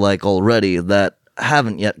vulture-like already, that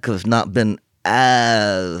haven't yet because it's not been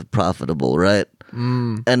as profitable, right?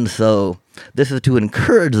 And so this is to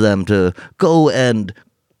encourage them to go and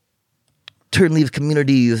turn these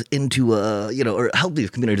communities into or help these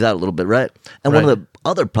communities out a little bit, right? And one of the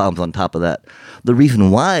other problems on top of that, the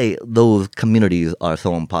reason why those communities are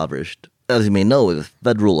so impoverished, as you may know, is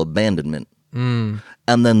federal abandonment. And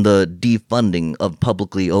then the defunding of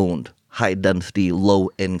publicly owned, high-density,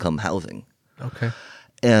 low-income housing. Okay.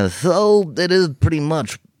 And so it is pretty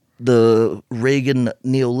much the Reagan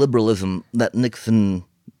neoliberalism that Nixon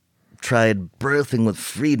tried birthing with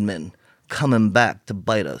Friedman coming back to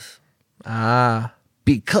bite us.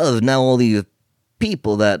 Because now all these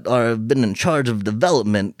people that have been in charge of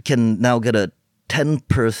development can now get a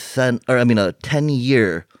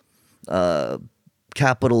 10-year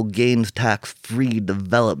capital gains tax free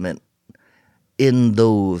development in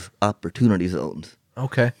those opportunity zones.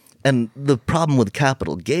 Okay. And the problem with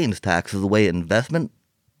capital gains tax is the way investment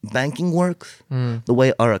banking works, the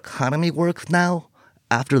way our economy works now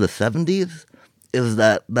after the 70s, is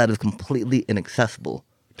that is completely inaccessible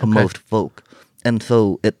to most folk. And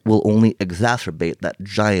so it will only exacerbate that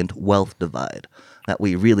giant wealth divide that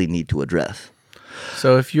we really need to address.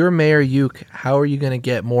 So if you're Mayor Yook, how are you going to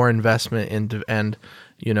get more investment into and,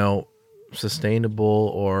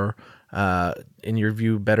 sustainable or, in your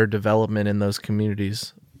view, better development in those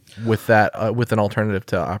communities with that, with an alternative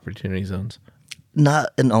to opportunity zones? Not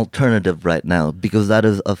an alternative right now, because that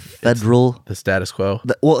is a federal... The status quo?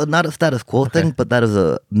 Not a status quo thing, but that is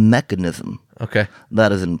a mechanism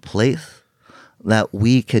that is in place that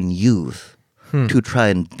we can use to try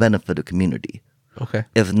and benefit a community. Okay.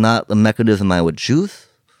 It's not a mechanism I would choose,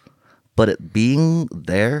 but it being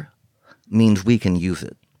there means we can use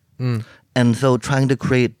it. And so trying to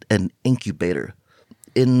create an incubator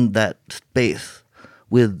in that space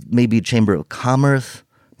with maybe Chamber of Commerce,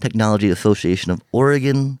 Technology Association of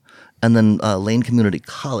Oregon, and then Lane Community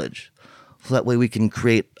College. So that way we can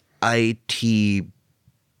create IT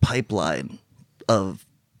pipeline of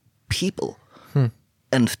people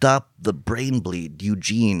and stop the brain bleed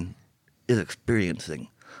Eugene is experiencing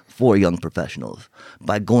for young professionals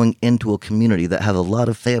by going into a community that has a lot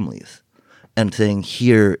of families and saying,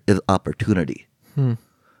 here is opportunity.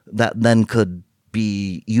 That then could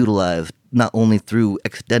be utilized not only through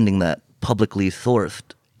extending that publicly sourced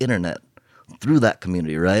internet through that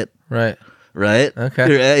community, right? Right.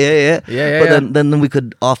 Okay. Yeah. But then we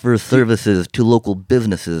could offer services to local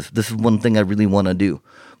businesses. This is one thing I really want to do.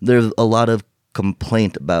 There's a lot of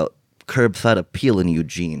complaint about curbside appeal in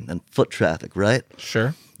Eugene and foot traffic, right?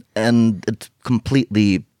 Sure. And it's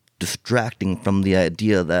completely distracting from the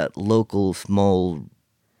idea that local small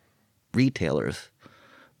retailers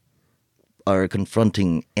are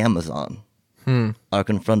confronting Amazon, are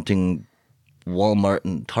confronting Walmart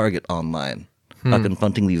and Target online, are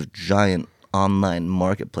confronting these giant online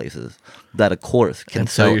marketplaces that, of course, can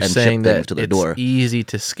sell and ship things to the door. It's easy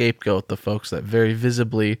to scapegoat the folks that very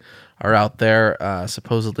visibly are out there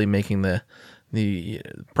supposedly making the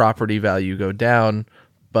property value go down,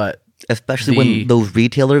 but especially when those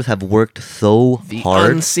retailers have worked so hard.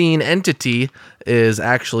 The unseen entity is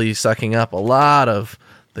actually sucking up a lot of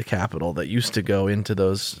the capital that used to go into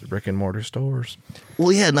those brick and mortar stores.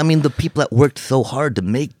 Well, yeah, and I mean the people that worked so hard to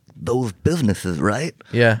make those businesses, right?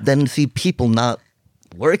 Yeah. Then see people not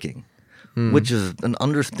working, which is an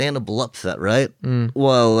understandable upset, right?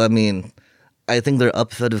 Well, I mean, I think their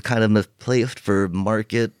upset is kind of misplaced for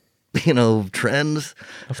market, trends.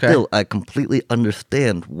 Okay. Still, I completely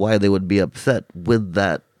understand why they would be upset with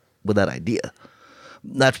that idea.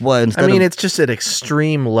 That's why it's just an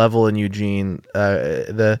extreme level in Eugene. We are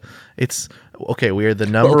the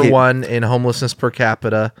number one in homelessness per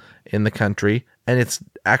capita in the country, and it's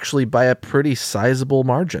actually by a pretty sizable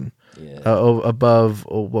margin. Above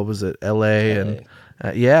what was it, LA.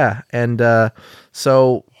 And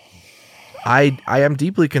so I am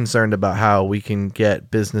deeply concerned about how we can get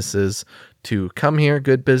businesses to come here,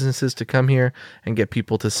 good businesses to come here, and get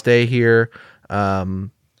people to stay here.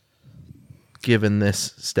 Given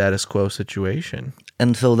this status quo situation.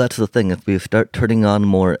 And so that's the thing. If we start turning on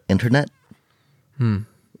more internet,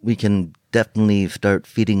 we can definitely start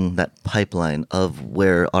feeding that pipeline of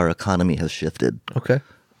where our economy has shifted. Okay.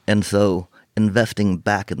 And so investing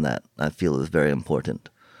back in that, I feel, is very important,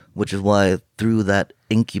 which is why through that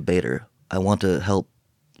incubator, I want to help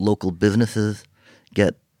local businesses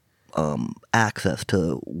get access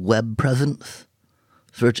to web presence,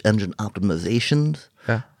 search engine optimizations,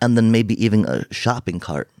 and then maybe even a shopping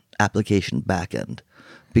cart application backend.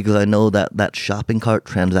 Because I know that shopping cart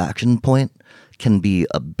transaction point can be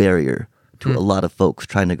a barrier to a lot of folks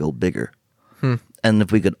trying to go bigger. And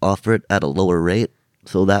if we could offer it at a lower rate,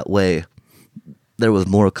 so that way there was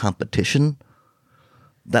more competition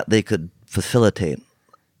that they could facilitate,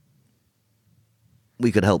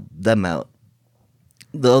 we could help them out.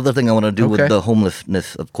 The other thing I want to do with the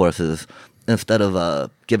homelessness, of course, is instead of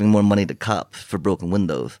giving more money to cops for broken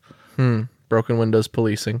windows. Broken windows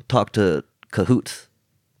policing. Talk to Cahoots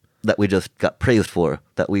that we just got praised for,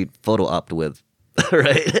 that we photo opt with,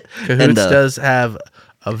 right? Cahoots does have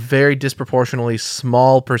a very disproportionately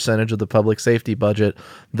small percentage of the public safety budget,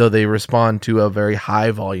 though they respond to a very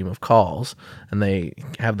high volume of calls, and they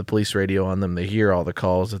have the police radio on them. They hear all the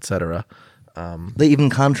calls, etc. They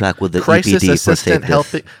even contract with the crisis EPD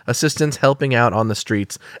assistant assistance helping out on the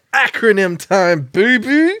streets. Acronym time,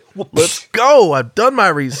 baby. Let's go. I've done my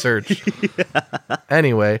research.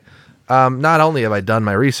 Anyway, not only have I done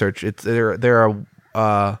my research, they're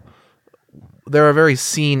a very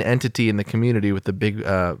seen entity in the community with the big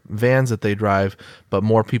vans that they drive, but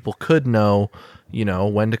more people could know,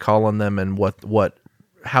 when to call on them and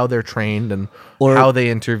how they're trained and how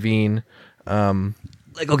they intervene.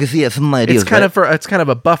 Like, okay, so yeah, some of my ideas. It's kind of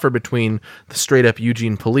a buffer between the straight up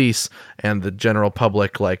Eugene police and the general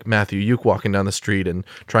public, like Matthew Yook walking down the street and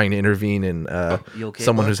trying to intervene in okay,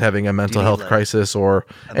 someone bud? who's having a mental need, health like- crisis or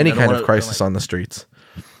I any don't kind wanna- of crisis like- on the streets.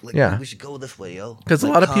 Like, yeah. we should go this way, yo. Because Like,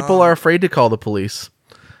 a lot of people are afraid to call the police.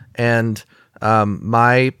 And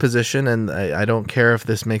my position, and I don't care if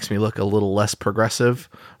this makes me look a little less progressive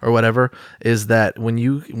or whatever, is that when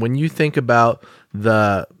you think about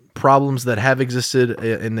the problems that have existed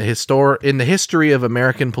in the history of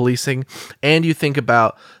American policing, and you think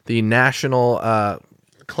about the national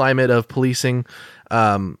climate of policing,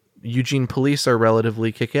 Eugene police are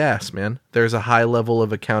relatively kick-ass, man. There's a high level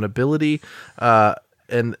of accountability,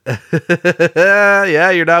 and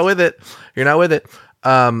yeah, you're not with it. You're not with it.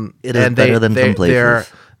 It is better than some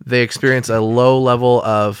places. They experience a low level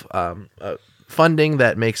of funding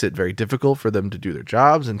that makes it very difficult for them to do their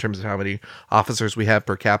jobs in terms of how many officers we have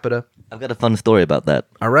per capita. I've got a fun story about that.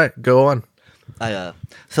 All right, go on.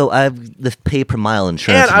 So I have this pay per mile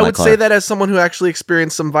insurance. And in I my would car. say that as someone who actually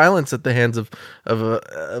experienced some violence at the hands of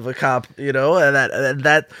a cop, you know, and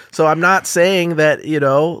that. So I'm not saying that, you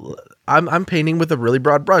know, I'm painting with a really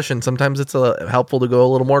broad brush, and sometimes it's helpful to go a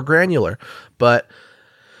little more granular. But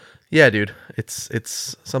yeah, dude,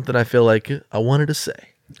 it's something I feel like I wanted to say.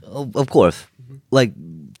 Of course, like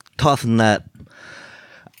tossing that.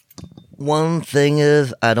 One thing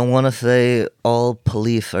is, I don't want to say all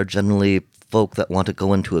police are generally folk that want to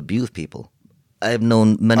go in to abuse people. I've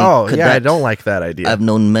known many. Oh, cadets, yeah, I don't like that idea. I've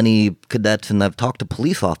known many cadets, and I've talked to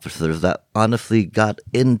police officers that honestly got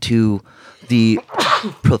into the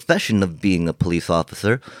profession of being a police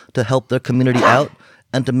officer to help their community out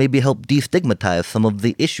and to maybe help destigmatize some of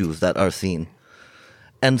the issues that are seen.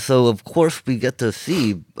 And so, of course, we get to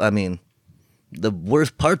see, I mean, the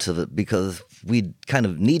worst parts of it because we kind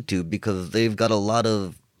of need to, because they've got a lot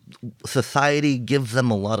of, society gives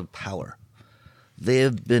them a lot of power. They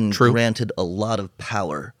have been granted a lot of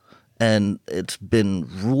power, and it's been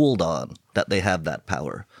ruled on that they have that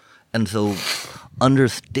power. And so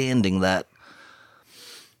understanding that,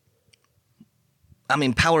 I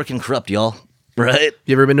mean, power can corrupt, y'all, right?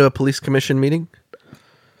 You ever been to a police commission meeting?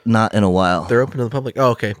 Not in a while. They're open to the public.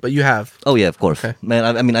 Oh, okay, but you have. Oh yeah, of course, Okay.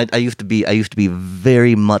 man. I mean, I used to be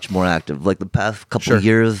very much more active. Like the past couple of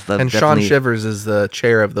years, I've And Sean definitely Shivers is the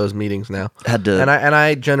chair of those meetings now. had to. And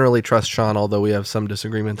I generally trust Sean, although we have some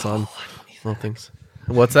disagreements on little things.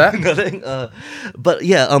 What's that? Nothing. But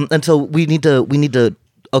yeah, and so we need to.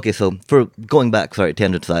 Okay, so for going back, sorry,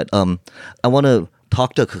 tangent side. I want to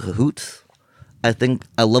talk to Cahoots. I think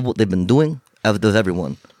I love what they've been doing, as does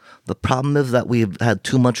everyone. The problem is that we've had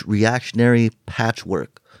too much reactionary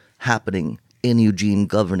patchwork happening in Eugene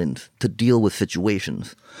governance to deal with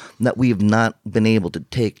situations that we have not been able to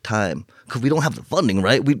take time because we don't have the funding,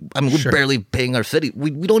 right? We're barely paying our city.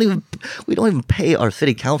 We don't even pay our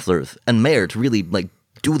city councilors and mayor to really like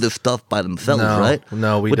do this stuff by themselves, right?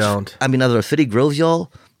 No, we don't. I mean, as our city grows,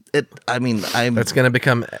 y'all, it's going to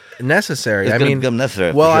become necessary. It's going to become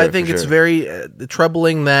necessary. Well, for sure, I think for it's sure. very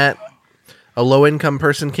troubling that a low-income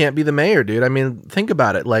person can't be the mayor, dude. I mean, think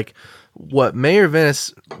about it. Like, what Mayor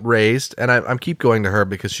Venice raised, and I'm keep going to her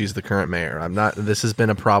because she's the current mayor. I'm not. This has been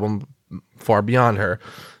a problem far beyond her.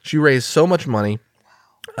 She raised so much money,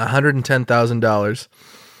 $110,000.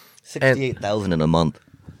 $68,000 in a month.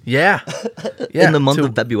 Yeah, in the month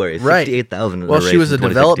of February, right. $68,000. Well, she was a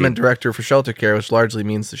development director for shelter care, which largely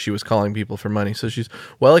means that she was calling people for money. So she's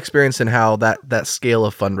well experienced in how that scale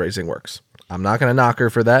of fundraising works. I'm not going to knock her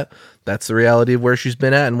for that. That's the reality of where she's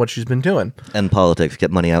been at and what she's been doing. And politics,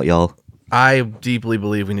 get money out, y'all. I deeply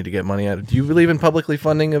believe we need to get money out. Do you believe in publicly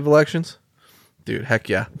funding of elections? Dude, heck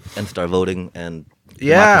yeah. And start voting and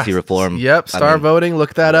democracy reform. Yep, voting.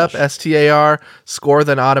 Look that up. STAR, score,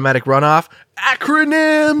 then automatic runoff.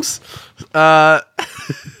 Acronyms!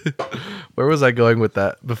 Where was I going with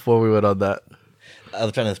that before we went on that? I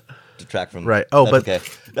was trying to detract from... Right. Oh, but okay.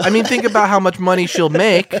 I mean, think about how much money she'll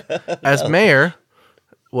make as mayor.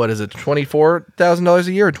 What is it, $24,000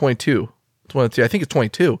 a year or 22? 22. I think it's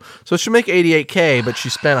 22. So she'll make $88K, but she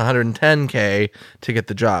spent $110K to get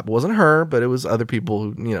the job. It wasn't her, but it was other people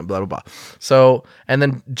who, you know, blah, blah, blah. So, and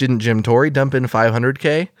then didn't Jim Torrey dump in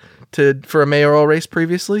 $500K for a mayoral race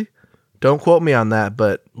previously? Don't quote me on that,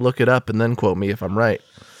 but look it up and then quote me if I'm right.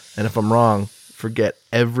 And if I'm wrong, forget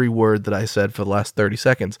every word that I said for the last 30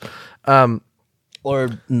 seconds.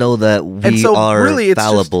 Or know that we are really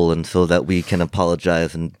fallible, and so that we can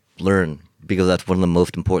apologize and learn, because that's one of the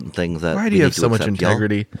most important things that why do you have so much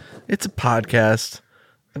integrity? Y'all? It's a podcast.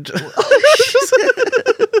 No,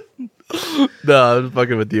 I'm just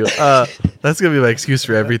fucking with you. That's gonna be my excuse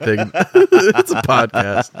for everything. It's a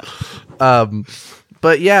podcast.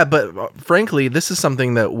 But frankly, this is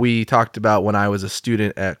something that we talked about when I was a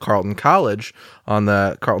student at Carleton College on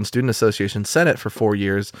the Carleton Student Association Senate for 4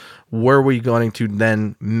 years. Were we going to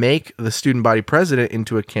then make the student body president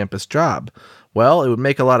into a campus job? Well, it would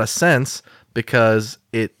make a lot of sense because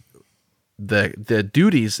the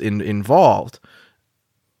duties involved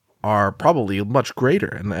are probably much greater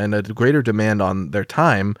and a greater demand on their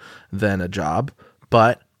time than a job.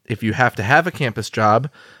 But if you have to have a campus job,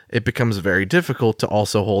 it becomes very difficult to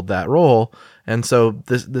also hold that role. And so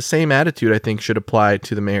the same attitude, I think, should apply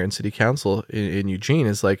to the mayor and city council in Eugene.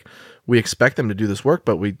 Is like, we expect them to do this work,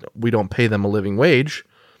 but we don't pay them a living wage.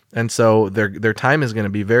 And so their time is going to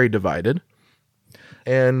be very divided.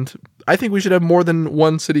 And I think we should have more than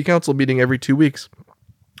one city council meeting every 2 weeks.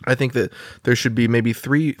 I think that there should be maybe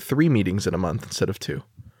three meetings in a month instead of 2.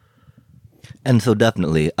 And so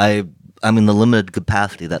definitely, I mean, the limited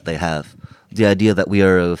capacity that they have, the idea that we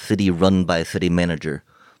are a city run by a city manager,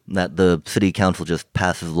 that the city council just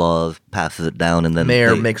passes laws, passes it down, and then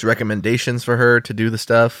mayor makes recommendations for her to do the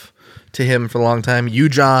stuff to him for a long time.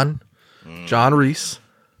 John Reese.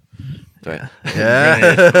 Right.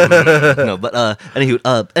 Yeah. No, but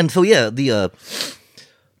anywho, and so yeah,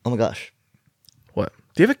 oh my gosh, What?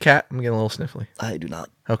 Do you have a cat? I'm getting a little sniffly. I do not.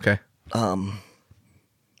 Okay.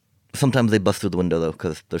 Sometimes they bust through the window though,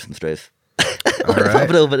 because there's some strays. All right.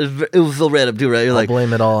 But it was so random too, right? You're I'll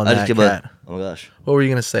blame it all on that cat. Oh my gosh. What were you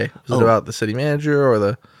gonna say? Was it about the city manager or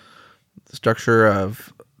the structure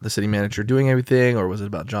of the city manager doing everything, or was it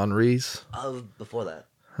about John Reese? Before that.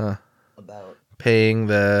 Huh. About paying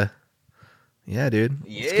the. Yeah, dude.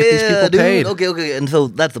 Yeah, Let's get these people dude. paid. Okay, and so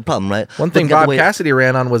that's the problem, right? One thing Bob Cassidy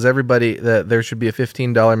ran on was that there should be a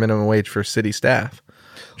 $15 minimum wage for city staff,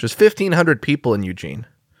 which is 1,500 people in Eugene.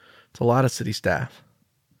 It's a lot of city staff.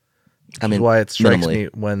 Which is why it strikes me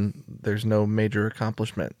when there's no major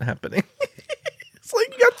accomplishment happening. It's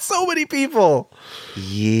like, you got so many people.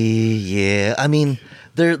 Yeah. I mean,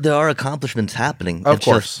 there are accomplishments happening. Of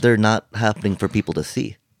course. Just they're not happening for people to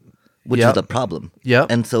see, which is the problem. Yep.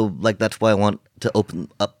 And so, like, that's why I want to open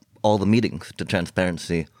up all the meetings to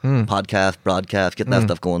transparency, podcast, broadcast, get that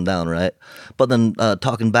stuff going down, right? But then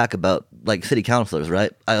talking back about, like, city councilors,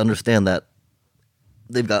 right? I understand that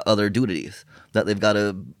they've got other duties, that they've got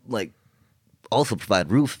to, like, also provide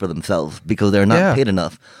roofs for themselves because they're not paid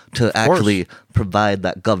enough to actually provide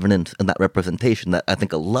that governance and that representation that I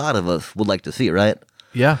think a lot of us would like to see, right?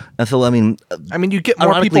 Yeah. And so, I mean, you get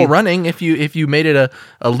more people running if you made it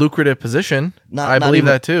a lucrative position. I believe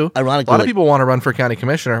that too. Ironically, a lot of people want to run for county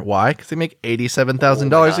commissioner. Why? Because they make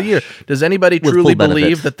 $87,000 a year. Does anybody truly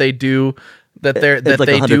believe that they do they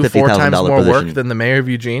do 4 times more work than the mayor of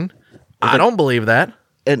Eugene? I don't believe that.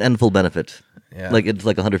 And full benefits. Yeah. Like, it's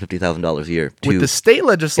like $150,000 a year. With the state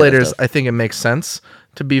legislators, I think it makes sense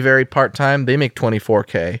to be very part-time. They make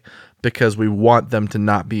 $24K because we want them to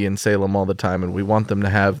not be in Salem all the time, and we want them to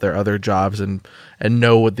have their other jobs and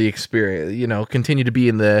know what the experience, continue to be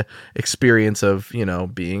in the experience of,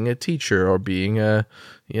 being a teacher or being a,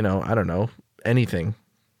 I don't know, anything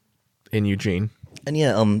in Eugene.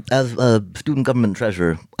 And as a student government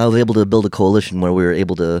treasurer, I was able to build a coalition where we were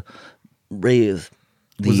able to raise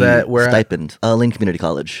the stipend, Lane Community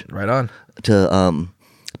College. Right on. To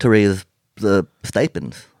raise the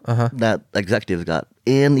stipends that executives got,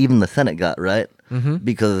 and even the Senate got, right? Mm-hmm.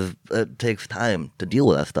 Because it takes time to deal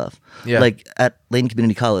with that stuff. Yeah. Like, at Lane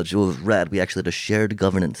Community College, it was rad. We actually had a shared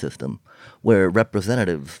governance system where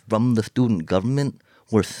representatives from the student government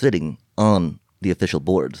were sitting on the official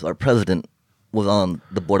boards. Our president was on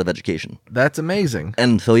the Board of Education. That's amazing.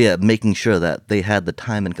 And so, making sure that they had the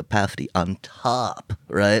time and capacity on top,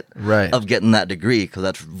 right? Right. Of getting that degree, because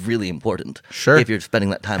that's really important. Sure. If you're spending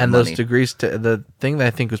that time and those money. Degrees, the thing that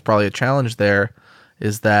I think was probably a challenge there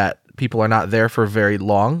is that people are not there for very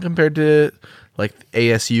long compared to, like,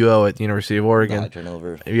 ASUO at the University of Oregon. High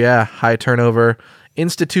turnover. Yeah, high turnover.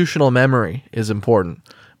 Institutional memory is important.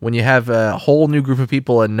 When you have a whole new group of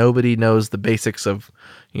people and nobody knows the basics of,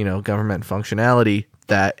 government functionality,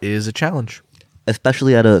 that is a challenge.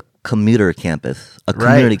 Especially at a commuter campus, a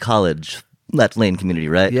community college. That's Lane Community,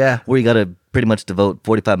 right? Yeah. Where you got to pretty much devote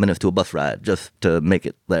 45 minutes to a bus ride just to make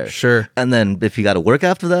it there. Sure. And then if you got to work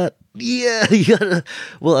after that, you got to,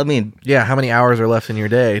 well, I mean. Yeah, how many hours are left in your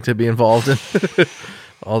day to be involved in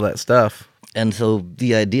all that stuff? And so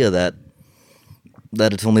the idea that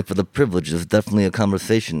it's only for the privileged is definitely a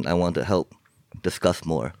conversation I want to help discuss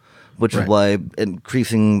more. Which is why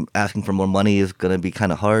asking for more money is going to be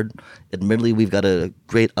kind of hard. Admittedly, we've got a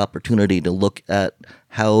great opportunity to look at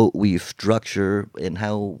how we structure and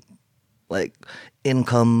how, like,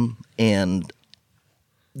 income and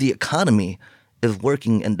the economy is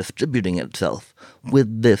working and distributing itself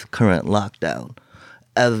with this current lockdown.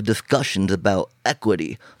 As discussions about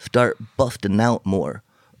equity start busting out more,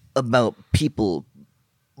 about people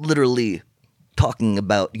literally talking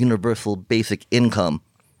about universal basic income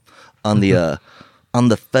on the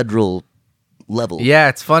federal level. Yeah,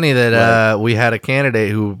 it's funny that we had a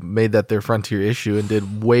candidate who made that their frontier issue and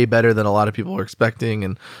did way better than a lot of people were expecting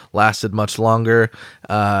and lasted much longer.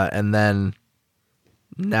 And then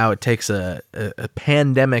now it takes a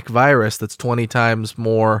pandemic virus that's 20 times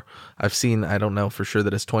more. I don't know for sure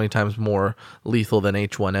that it's 20 times more lethal than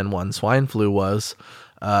H1N1 swine flu was.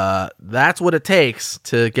 That's what it takes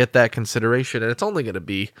to get that consideration. And it's only going to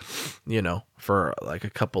be, for like a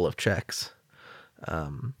couple of checks.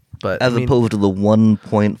 But as opposed to the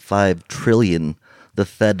 1.5 trillion the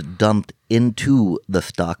Fed dumped into the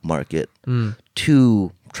stock market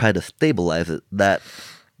to try to stabilize it, that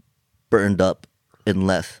burned up in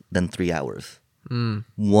less than 3 hours.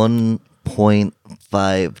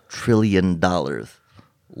 $1.5 trillion,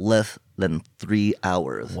 less than 3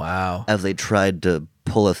 hours. Wow. As they tried to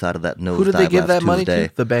pull us out of that nosedive. Who did they give that Tuesday. money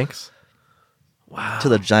to? The banks? Wow. To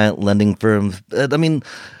the giant lending firms.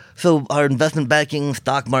 So our investment banking,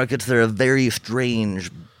 stock markets, they're a very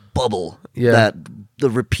strange bubble. Yeah. That the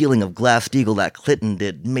repealing of Glass-Steagall that Clinton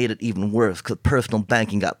did made it even worse because personal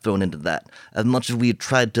banking got thrown into that. As much as we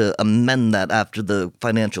tried to amend that after the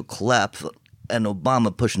financial collapse and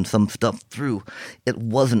Obama pushing some stuff through, it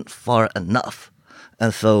wasn't far enough.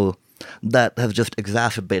 And so that has just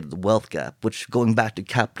exacerbated the wealth gap, which, going back to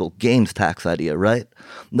capital gains tax idea, right?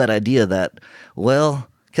 That idea that, well,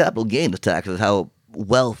 capital gains tax is how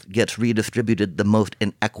wealth gets redistributed the most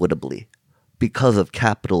inequitably because of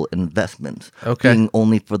capital investments being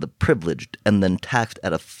only for the privileged and then taxed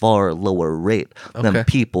at a far lower rate than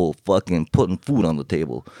people fucking putting food on the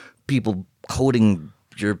table, people coding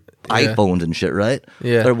your iPhones and shit, right?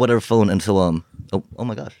 Yeah. Or whatever phone. And so, oh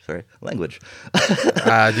my gosh, sorry, language.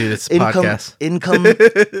 Dude, it's a podcast.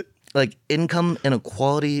 Income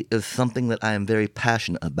inequality is something that I am very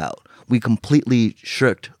passionate about. We completely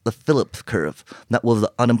shirked the Phillips curve. That was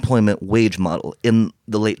the unemployment wage model in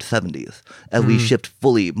the late 70s, as we shift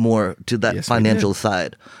fully more to that financial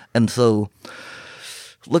side. And so,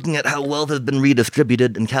 looking at how wealth has been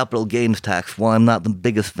redistributed in capital gains tax, while I'm not the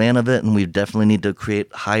biggest fan of it, and we definitely need to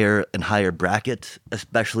create higher and higher brackets,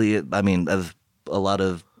 especially, as a lot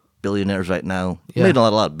of billionaires right now, maybe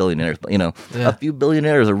not a lot of billionaires, but, a few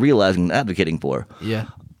billionaires are realizing and advocating for. Yeah.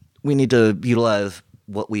 We need to utilize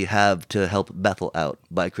what we have to help Bethel out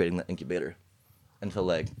by creating that incubator. And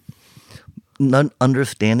so,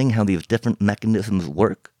 understanding how these different mechanisms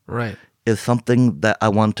work is something that I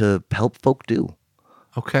want to help folk do.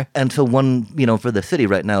 Okay. And so one, for the city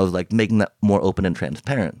right now is making that more open and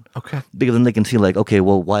transparent. Okay. Because then they can see okay,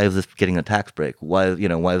 well, why is this getting a tax break? Why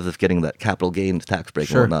is this getting that capital gains tax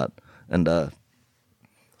break and whatnot? And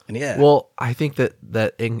yeah. Well, I think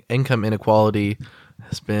that income inequality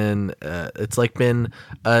has been been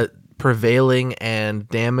a prevailing and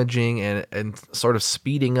damaging and sort of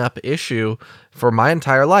speeding up issue for my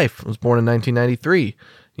entire life. I was born in 1993,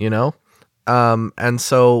 and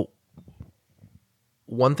so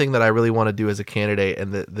one thing that I really want to do as a candidate,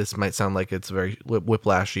 and this might sound like it's very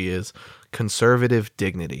whiplashy, is conservative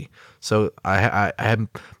dignity. So I am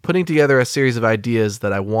putting together a series of ideas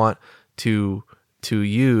that I want to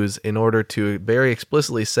use in order to very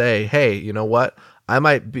explicitly say, hey, you know what? I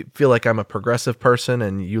might feel like I'm a progressive person,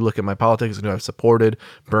 and you look at my politics and I've supported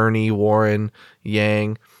Bernie, Warren,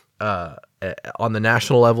 Yang on the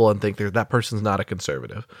national level and think that person's not a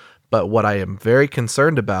conservative. But what I am very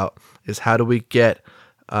concerned about is how do we get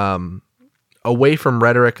away from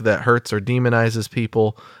rhetoric that hurts or demonizes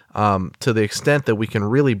people to the extent that we can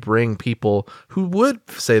really bring people who would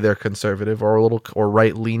say they're conservative or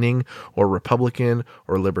right leaning or Republican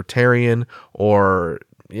or libertarian or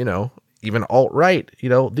even alt-right.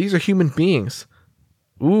 These are human beings.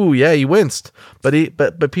 Ooh, yeah, you winced.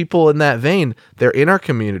 But people in that vein, they're in our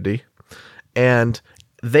community, and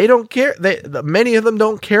they don't care. Many of them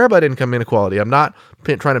don't care about income inequality. I'm not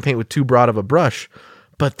trying to paint with too broad of a brush,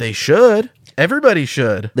 but they should. Everybody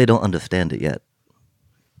should. They don't understand it yet.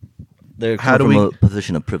 They're coming from a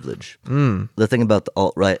position of privilege. The thing about the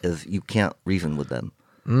alt-right is you can't reason with them.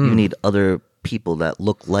 You need other people that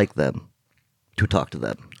look like them to talk to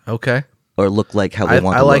them. Okay. Or look like how they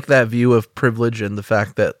want to I like look. that view of privilege and the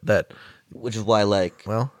fact that which is why,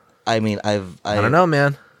 I don't know,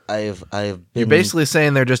 man. I've been... You're basically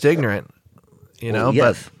saying they're just ignorant, yes,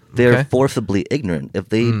 but they're forcibly ignorant. If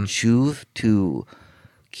they choose to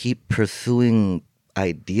keep pursuing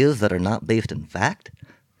ideas that are not based in fact,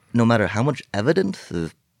 no matter how much evidence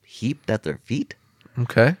is heaped at their feet.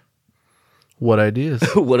 Okay. What ideas?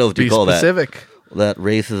 What else do you call specific. That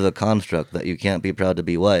race is a construct, that you can't be proud to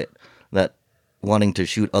be white, that wanting to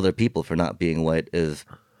shoot other people for not being white is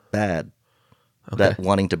bad, that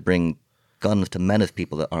wanting to bring guns to menace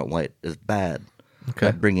people that aren't white is bad,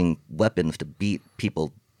 that bringing weapons to beat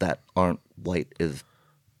people that aren't white is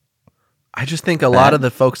I just think a lot of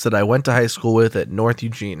the folks that I went to high school with at North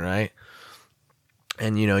Eugene, right?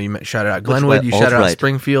 And, you shouted out Glenwood, you shouted out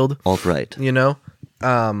Springfield. Alt-right.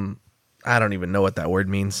 I don't even know what that word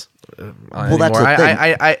means well, that's the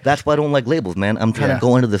thing. That's why I don't like labels, man. I'm trying to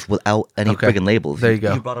go into this without any friggin' labels. There you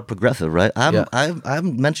go. You brought up progressive, right? I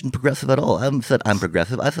haven't mentioned progressive at all. I haven't said I'm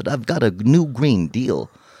progressive. I said I've got a new Green Deal.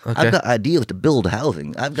 Okay. I've got ideas to build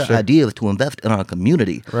housing. I've got ideas to invest in our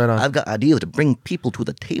community. Right on. I've got ideas to bring people to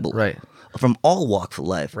the table. Right. From all walks of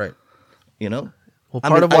life. Right. Well,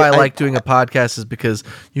 part of why I like doing a podcast is because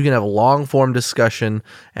you can have a long form discussion,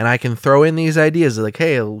 and I can throw in these ideas like,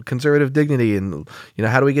 hey, conservative dignity, and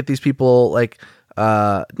how do we get these people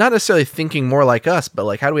not necessarily thinking more like us, but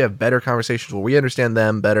like how do we have better conversations where we understand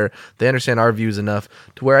them better, they understand our views enough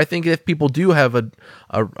to where I think if people do have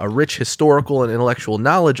a rich historical and intellectual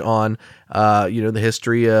knowledge on the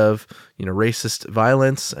history of racist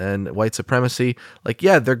violence and white supremacy,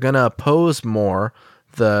 they're gonna oppose more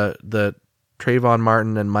the Trayvon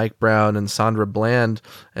Martin and Mike Brown and Sandra Bland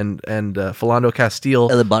and Philando Castile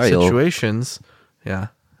situations. Yeah.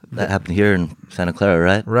 That happened here in Santa Clara,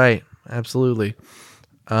 right? Right. Absolutely.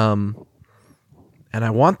 And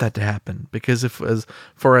I want that to happen because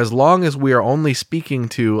for as long as we are only speaking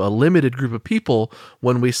to a limited group of people,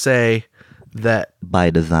 when we say that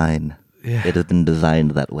by design, it has been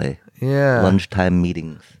designed that way. Yeah. Lunchtime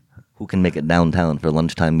meetings. Who can make it downtown for a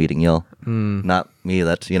lunchtime meeting, y'all? Not me.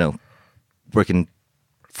 That's, working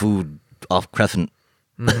food off Crescent,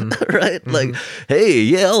 right? Mm-hmm. Like,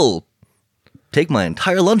 hey, I'll take my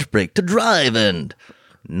entire lunch break to drive and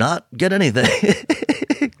not get anything.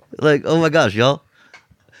 Like, oh my gosh, y'all!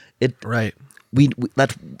 Right.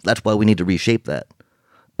 That's why we need to reshape that,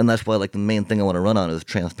 and that's why the main thing I want to run on is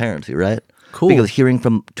transparency, right? Cool. Because hearing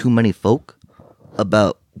from too many folk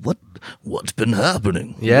about what's been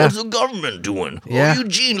happening. Yeah. What's the government doing? Yeah. Oh,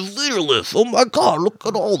 Eugene's leaderless. Oh my God, look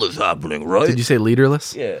at all this happening, right? Did you say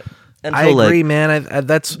leaderless? Yeah. And I agree, man.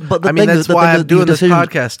 That's why I'm doing this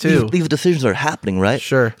podcast too. These decisions are happening, right?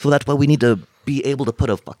 Sure. So that's why we need to be able to put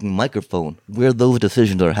a fucking microphone where those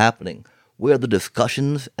decisions are happening, where the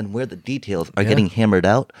discussions and where the details are getting hammered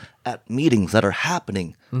out at meetings that are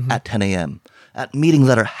happening at 10 a.m., at meetings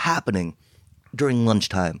that are happening during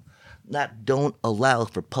lunchtime, that don't allow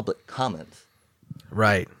for public comments.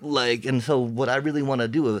 Right. And so what I really want to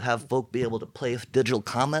do is have folk be able to place digital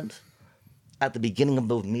comments at the beginning of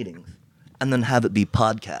those meetings and then have it be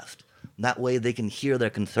podcast. That way they can hear their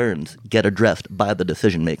concerns get addressed by the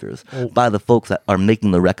decision makers, by the folks that are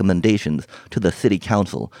making the recommendations to the city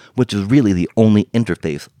council, which is really the only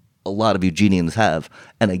interface a lot of Eugenians have.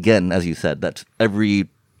 And again, as you said, that's every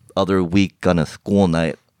other week on a school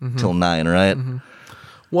night till 9, right? Mm-hmm.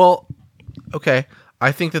 Well, okay.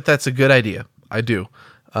 I think that's a good idea. I do.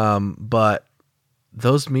 But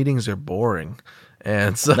those meetings are boring.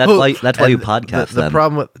 And so that's why you podcast the them.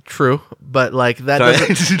 problem with but that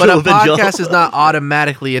doesn't, but a podcast is not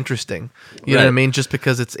automatically interesting. You know what I mean? Just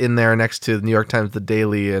because it's in there next to the New York Times, the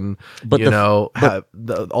Daily, and all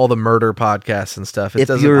the murder podcasts and stuff. It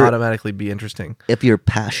doesn't automatically be interesting. If you're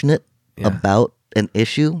passionate about an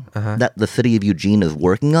issue that the city of Eugene is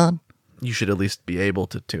working on, you should at least be able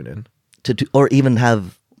to tune in or even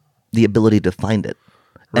have the ability to find it.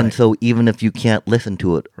 Right. And so even if you can't listen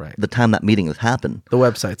to it the time that meeting has happened, the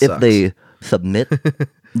website sucks. If they submit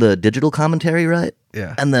the digital commentary,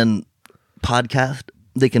 and then podcast,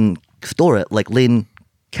 they can store it like Lane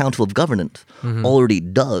Council of Governance already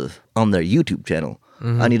does on their YouTube channel.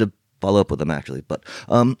 I need to follow up with them actually, but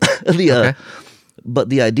but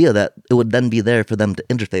the idea that it would then be there for them to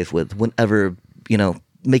interface with whenever,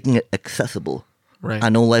 making it accessible. Right. I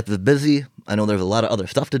know life is busy. I know there's a lot of other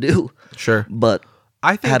stuff to do. Sure. But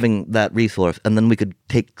I think having that resource, and then we could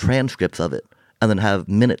take transcripts of it and then have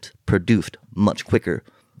minutes produced much quicker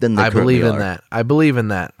than they currently are. I believe in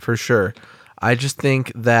that for sure. I just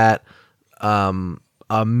think that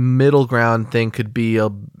a middle ground thing could be a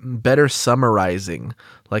better summarizing,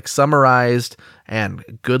 like summarized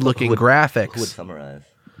and good-looking graphics. Who would summarize?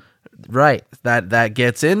 Right. That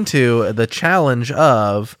gets into the challenge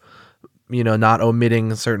of, not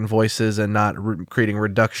omitting certain voices and not creating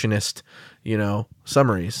reductionist,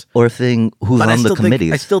 summaries. Or saying who's on the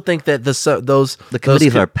committees. I still think that the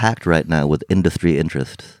committees are packed right now with industry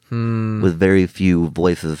interests, with very few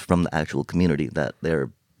voices from the actual community that they're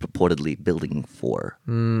purportedly building for,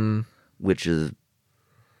 which is,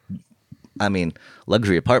 I mean,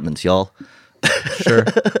 luxury apartments, y'all. Sure.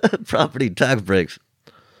 Property tax breaks.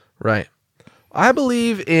 Right. I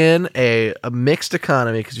believe in a mixed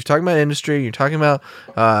economy because you're talking about industry, you're talking about,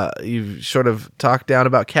 you've sort of talked down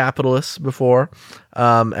about capitalists before,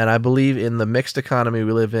 and I believe in the mixed economy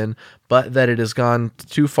we live in, but that it has gone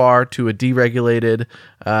too far to a deregulated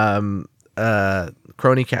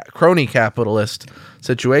crony capitalist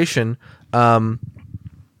situation. And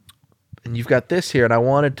you've got this here, and I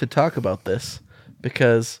wanted to talk about this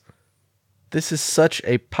because this is such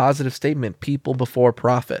a positive statement, people before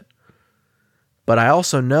profit. But I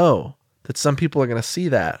also know that some people are going to see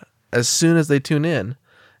that as soon as they tune in,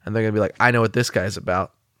 and they're going to be like, I know what this guy's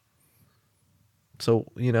about.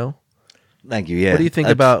 So, Thank you. Yeah. what do you think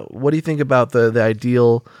about the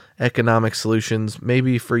ideal economic solutions,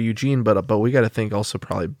 maybe for Eugene, but we got to think also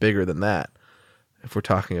probably bigger than that. If we're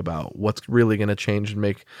talking about what's really going to change and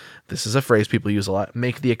make, this is a phrase people use a lot,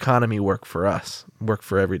 make the economy work for us, work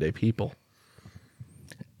for everyday people.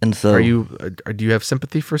 And so, do you have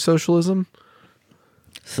sympathy for socialism?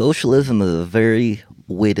 Socialism is a very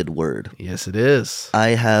weighted word. Yes, it is. I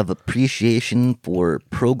have appreciation for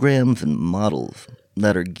programs and models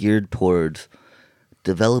that are geared towards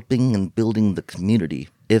developing and building the community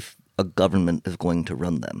if a government is going to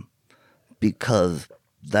run them. Because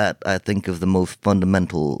that, I think, is the most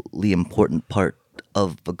fundamentally important part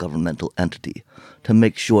of a governmental entity. To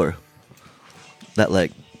make sure that,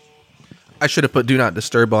 I should have put Do Not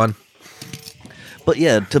Disturb on. But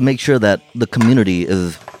yeah, to make sure that the community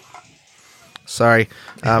is... Sorry.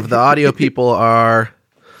 The audio people are...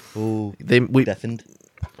 deafened?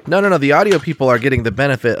 No. The audio people are getting the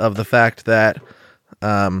benefit of the fact that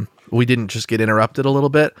we didn't just get interrupted a little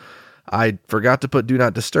bit. I forgot to put Do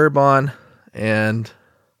Not Disturb on,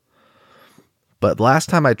 but last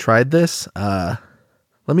time I tried this, let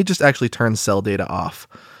me just actually turn cell data off.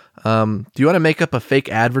 Do you want to make up a fake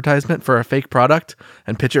advertisement for a fake product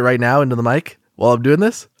and pitch it right now into the mic while I'm doing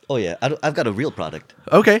this? Oh yeah, I've got a real product.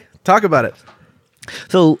 Okay, talk about it.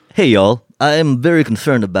 So, hey y'all, I am very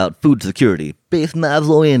concerned about food security. Base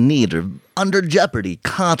Maslowian needs are under jeopardy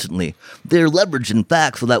constantly. They're leveraged in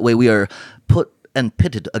fact so that way we are put and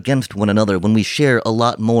pitted against one another when we share a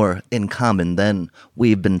lot more in common than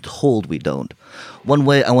we've been told we don't. One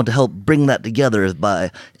way I want to help bring that together is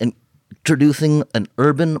by introducing an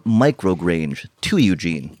urban microgrange to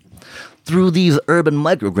Eugene. Through these urban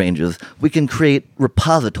microgranges, we can create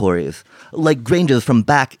repositories, like granges from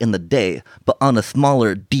back in the day, but on a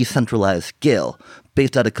smaller, decentralized scale,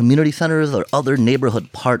 based out of community centers or other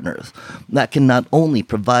neighborhood partners, that can not only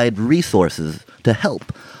provide resources to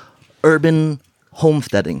help urban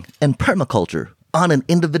homesteading and permaculture on an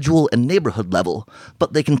individual and neighborhood level,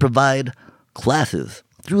 but they can provide classes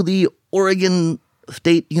through the Oregon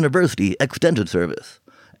State University Extension Service,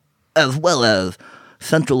 as well as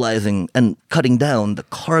centralizing and cutting down the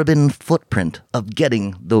carbon footprint of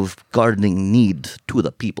getting those gardening needs to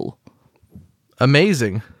the people.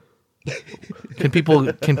 Amazing. Can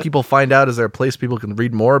people find out? Is there a place people can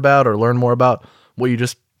read more about or learn more about what you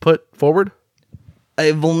just put forward?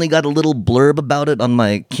 I've only got a little blurb about it on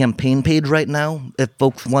my campaign page right now. If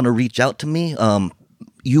folks want to reach out to me,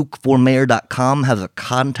 yookformayor.com has a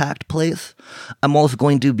contact place. I'm also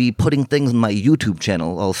going to be putting things on my YouTube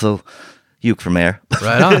channel, also Yook for Mayor.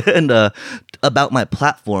 Right on. And about my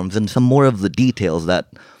platforms and some more of the details that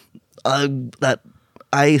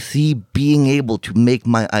I see being able to make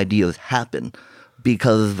my ideas happen,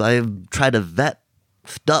 because I've tried to vet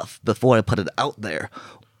stuff before I put it out there,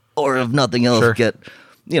 or if nothing else, Sure. get,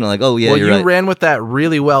 oh yeah, Well, you're you right. ran with that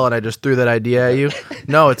really well, and I just threw that idea at you.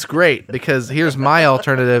 No, it's great, because here's my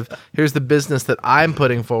alternative. Here's the business that I'm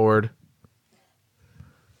putting forward.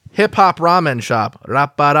 Hip-hop ramen shop,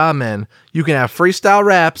 Rappa Ramen. You can have freestyle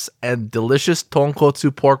raps and delicious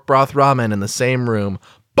tonkotsu pork broth ramen in the same room.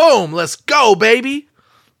 Boom! Let's go, baby!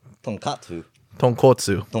 Tonkotsu.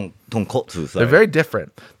 Tonkotsu. Tonkotsu, sorry. They're very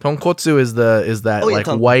different. Tonkotsu is that Oh,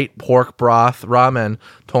 yeah, white pork broth ramen.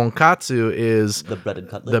 Tonkatsu is The breaded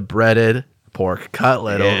cutlet. the breaded pork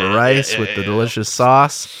cutlet over rice with the delicious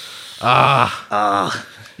sauce.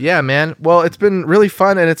 Yeah, man. Well, it's been really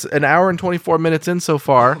fun, and it's an hour and 24 minutes in so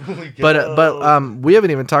far. But we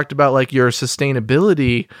haven't even talked about like your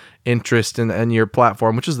sustainability interest and your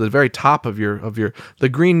platform, which is the very top of your the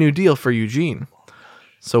Green New Deal for Eugene.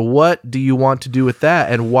 So what do you want to do with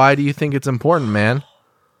that, and why do you think it's important, man?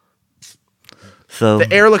 So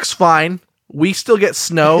The air looks fine. We still get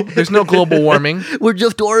snow. There's no global warming. we're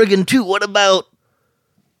just Oregon too. What about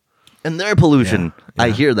and their pollution? Yeah. I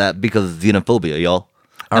hear that because of xenophobia, y'all.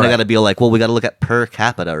 And I got to be like, well, we got to look at per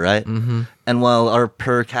capita, right? Mm-hmm. And while our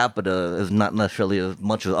per capita is not necessarily as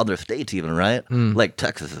much as other states, even, right? Like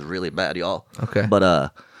Texas is really bad, y'all. Okay. But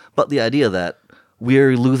the idea that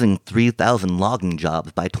we're losing 3,000 logging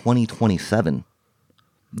jobs by 2027.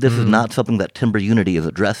 This is not something that Timber Unity is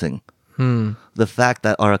addressing. The fact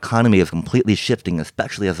that our economy is completely shifting,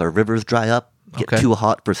 especially as our rivers dry up, get too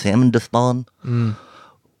hot for salmon to spawn.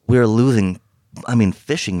 We're losing. I mean,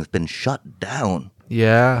 fishing has been shut down.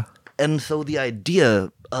 Yeah. And so the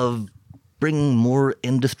idea of bringing more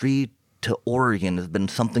industry to Oregon has been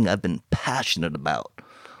something I've been passionate about.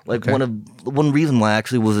 Like one reason why I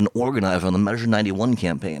actually was an organizer on the Measure 91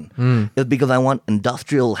 campaign is because I want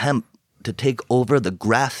industrial hemp to take over the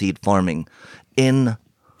grass seed farming in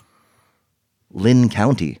Lynn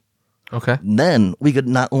County. Okay. Then we could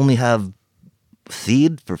not only have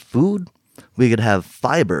seed for food, we could have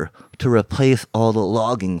fiber to replace all the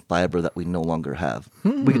logging fiber that we no longer have.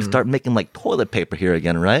 We could start making like toilet paper here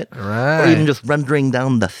again, right? Right. Or even just rendering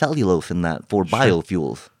down the cellulose in that for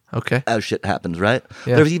biofuels. Okay. As shit happens, right?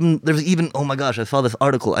 Yeah. There's even oh my gosh, I saw this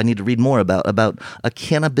article I need to read more about a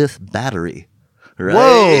cannabis battery. Right?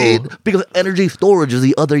 Whoa. Because energy storage is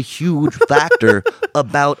the other huge factor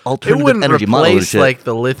about It alternative wouldn't energy models. and replace shit. like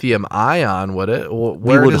the lithium ion, would it?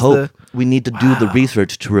 We would hope. We need to do the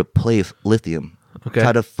research to replace lithium. Okay.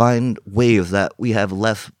 Try to find ways that we have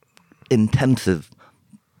less intensive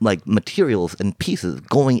like materials and pieces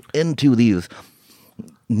going into these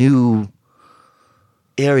new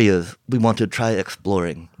areas we want to try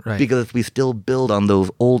exploring. Right. Because if we still build on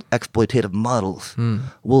those old exploitative models,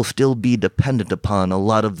 we'll still be dependent upon a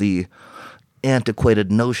lot of the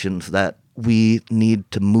antiquated notions that we need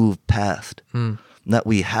to move past, that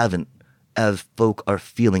we haven't, as folk are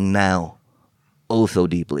feeling now, oh so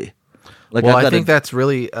deeply. Like Well, I think that's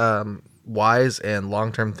really wise and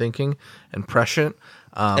long-term thinking and prescient.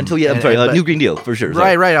 And so, yeah, I'm sorry, New Green Deal, for sure.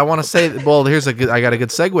 Right, right. I want to say, well, I got a good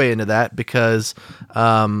segue into that because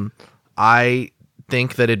I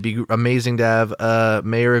think that it'd be amazing to have a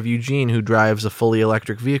mayor of Eugene who drives a fully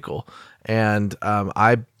electric vehicle. And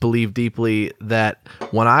I believe deeply that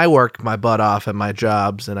when I work my butt off at my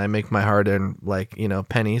jobs and I make my hard-earned,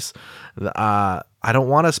 pennies, I don't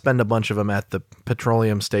want to spend a bunch of them at the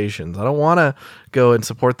petroleum stations. I don't want to go and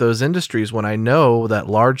support those industries when I know that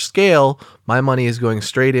large scale, my money is going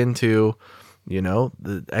straight into,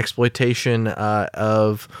 the exploitation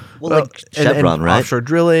of Chevron, and right? offshore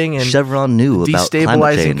drilling and Chevron knew about climate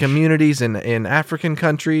destabilizing change. communities in African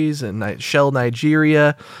countries and Shell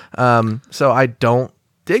Nigeria. So I don't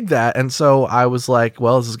dig that. And so I was like,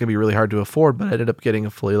 well, this is going to be really hard to afford, but I ended up getting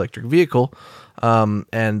a fully electric vehicle.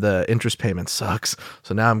 And the interest payment sucks.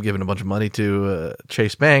 So now I'm giving a bunch of money to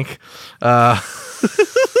Chase Bank.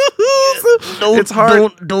 It's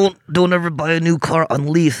hard. Don't ever buy a new car on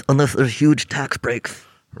lease unless there's huge tax breaks.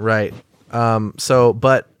 Right.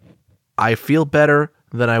 But I feel better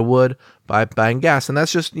than I would by buying gas. And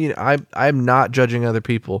that's just, I'm not judging other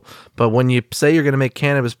people. But when you say you're going to make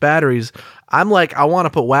cannabis batteries, I'm like, I want to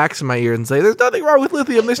put wax in my ear and say, there's nothing wrong with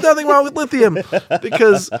lithium. There's nothing wrong with lithium.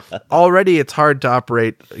 Because already it's hard to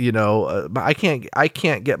operate, I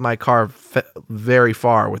can't get my car very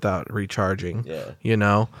far without recharging,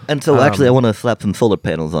 And so actually I want to slap some solar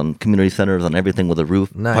panels on community centers, on everything with a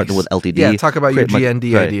roof, Nice. partner with LTD. Yeah, talk about your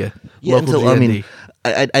GND idea. Yeah, and Local so, GND.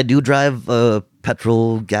 I do drive a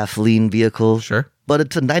petrol, gasoline vehicle. Sure. But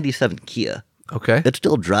it's a 97 Kia. Okay. It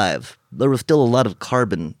still drives. There was still a lot of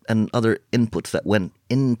carbon and other inputs that went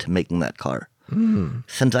into making that car.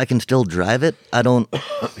 Since I can still drive it, I don't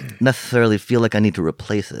necessarily feel like I need to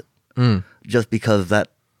replace it. Just because that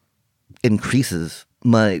increases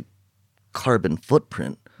my carbon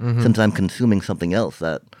footprint since I'm consuming something else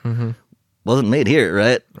that wasn't made here,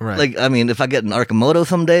 right? Right. Like, I mean, if I get an Arcimoto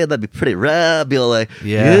someday, that'd be pretty rad. I'd be all like,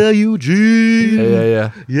 Yeah.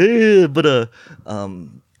 Eugene. Yeah. But,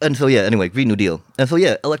 and so, yeah, anyway, Green New Deal. And so,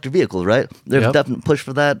 yeah, electric vehicles, right? There's a definite push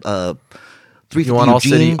for that. You want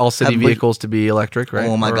all city vehicles to be electric, right?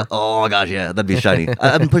 Oh my god! Oh my gosh! Yeah, that'd be shiny.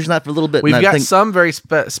 I've been pushing that for a little bit. We've and got I think, some very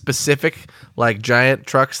specific, like giant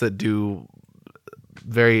trucks that do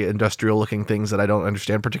very industrial looking things that I don't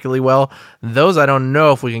understand particularly well. Those I don't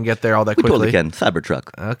know if we can get there all that we quickly. totally can.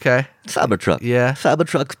 Cybertruck. Okay. Cybertruck. Yeah.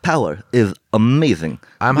 Cybertruck's power is amazing.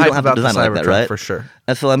 I'm We hyped don't have to about the design it Cybertruck like that, right? for sure.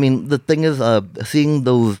 And so, I mean, the thing is, seeing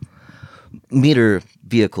those meter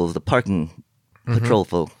vehicles, the parking patrol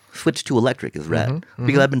folk, switch to electric is rad.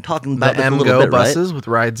 Because I've been talking The about this a little MGO bit, buses with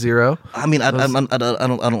Ride Zero. I mean, I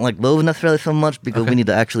don't like those necessarily so much because we need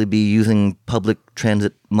to actually be using public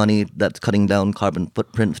transit money that's cutting down carbon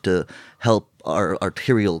footprints to help our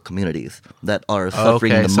arterial communities that are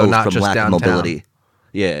suffering the so most not from just lack downtown. of mobility.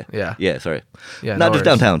 Yeah. Yeah. Yeah, sorry. Yeah, Not no just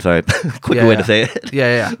worries. downtown, sorry. Quicker Yeah, way yeah. to say it.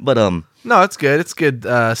 Yeah. But No, it's good. It's good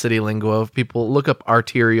city lingo. If people look up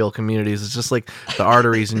arterial communities, it's just like the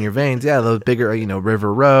arteries in your veins. Yeah, those bigger,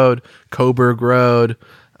 River Road, Coburg Road,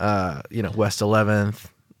 West 11th.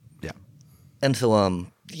 Yeah. and so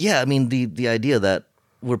yeah, I mean the idea that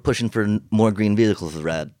we're pushing for more green vehicles is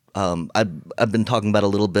rad. I've been talking about a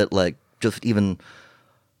little bit, like, just even,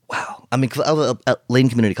 wow. I mean, 'cause I was at Lane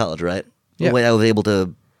Community College, right? Yeah. The way I was able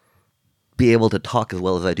to talk as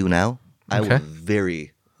well as I do now, I Okay. was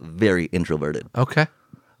very, very introverted. Okay.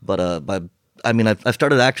 But I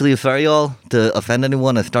started, actually, sorry y'all to offend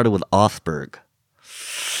anyone, I started with Osberg.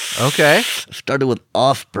 Okay. Started with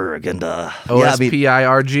Osberg and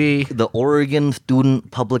OSPIRG. the Oregon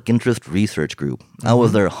Student Public Interest Research Group. I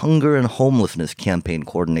was their hunger and homelessness campaign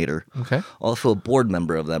coordinator. Okay. Also a board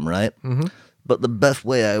member of them, right? Mm-hmm. But the best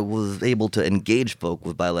way I was able to engage folk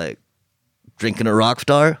was by, like, drinking a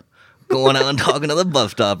Rockstar, going out and talking to the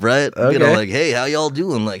bus stop, right? Okay. Like, hey, how y'all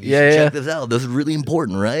doing? Like, you Yeah, should yeah. check this out. This is really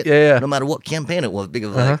important, right? Yeah. No matter what campaign it was,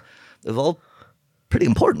 because like it was all pretty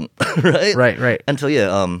important, right? Right. And so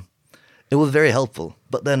yeah, it was very helpful.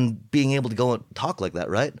 But then being able to go and talk like that,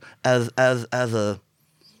 right? As an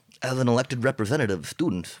elected representative of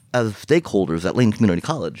students, as stakeholders at Lane Community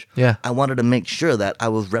College, Yeah. I wanted to make sure that I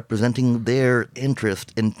was representing their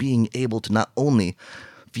interest in being able to not only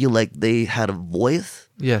feel like they had a voice,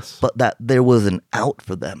 Yes. but that there was an out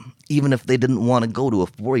for them, even if they didn't want to go to a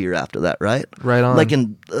 4-year after that, right? Right on. Like I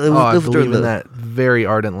I believe in that very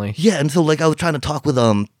ardently. Yeah, and so like I was trying to talk with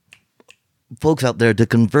folks out there to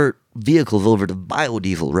convert vehicles over to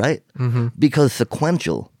biodiesel, right? Mm-hmm. Because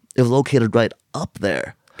Sequential is located right up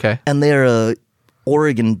there. Okay. And they're a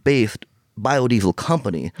Oregon-based biodiesel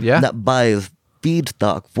company that buys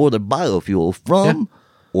feedstock for their biofuel from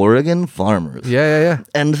Oregon farmers. Yeah.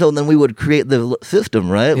 And so then we would create the system,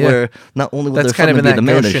 right? Yeah. Where not only would That's there kind of in be that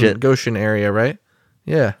demand and shit. Goshen area, right?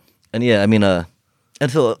 Yeah. And yeah, I mean, and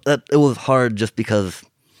so it was hard just because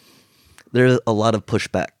there's a lot of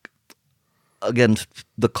pushback against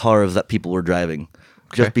the cars that people were driving,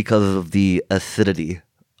 just because of the acidity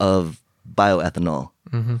of bioethanol.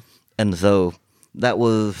 Mm-hmm. And so that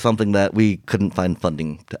was something that we couldn't find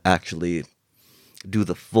funding to actually do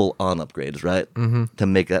the full-on upgrades, right? Mm-hmm. To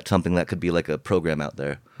make that something that could be like a program out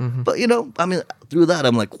there. Mm-hmm. But, I mean, through that,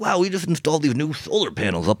 I'm like, wow, we just installed these new solar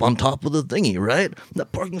panels up on top of the thingy, right?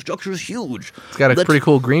 That parking structure is huge. It's got a pretty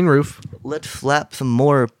cool green roof. Let's slap some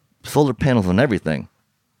more solar panels on everything,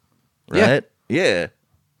 right? Yeah.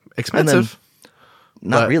 Expensive.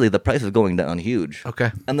 Not really. The price is going down huge.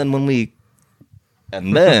 Okay. And then when we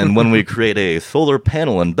create a solar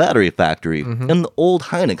panel and battery factory in the old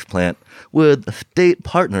Hynix plant with state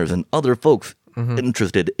partners and other folks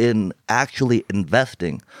interested in actually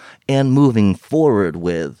investing and moving forward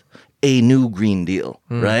with a new Green Deal,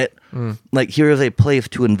 right? Like, here is a place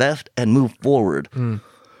to invest and move forward.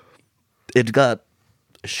 It's got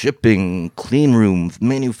shipping, clean rooms,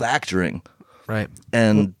 manufacturing. Right.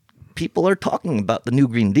 And people are talking about the new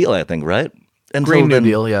Green Deal, I think, right? And Green New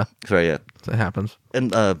Deal, yeah. Sorry, yeah. That happens.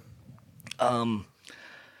 And I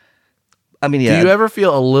mean, yeah. Do you ever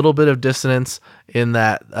feel a little bit of dissonance in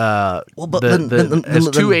that? As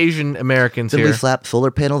two Asian Americans Then here, we slap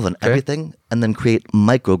solar panels on everything, and then create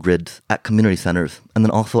microgrids at community centers, and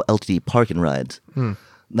then also LTD parking rides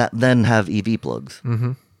that then have EV plugs.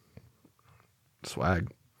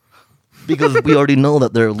 swag. Because we already know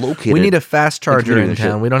that they're located. We need a fast charger in community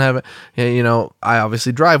town. shit. We don't have it. I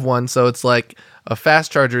obviously drive one, so it's like a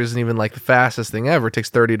fast charger isn't even like the fastest thing ever. It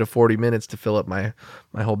takes 30 to 40 minutes to fill up my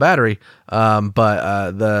whole battery.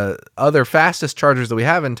 But the other fastest chargers that we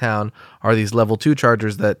have in town are these level 2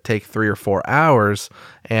 chargers that take 3 or 4 hours,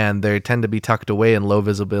 and they tend to be tucked away in low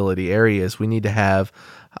visibility areas. We need to have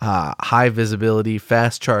high visibility,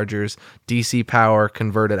 fast chargers, DC power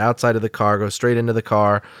converted outside of the car, go straight into the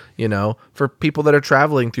car, for people that are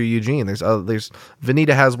traveling through Eugene. There's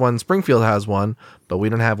Veneta has one, Springfield has one, but we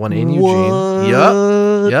don't have one in Eugene.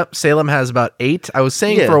 Yep. Salem has about 8. I was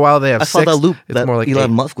saying for a while they have 6. I saw that loop it's that more like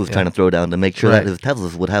Elon 8. Musk was trying to throw down to make sure that his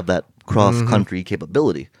Teslas would have that cross-country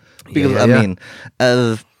capability. Because, I mean,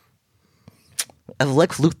 as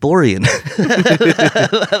Lex Luthorian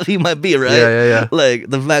as he might be, right? Yeah. Like,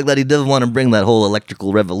 the fact that he doesn't want to bring that whole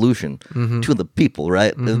electrical revolution to the people,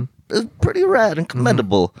 right? Is pretty rad and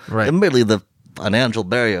commendable. Right. Admittedly, the financial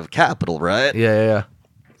barrier of capital, right? Yeah.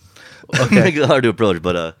 Okay. Makes it hard to approach,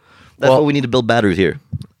 but that's why we need to build batteries here.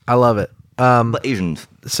 I love it. But Asians.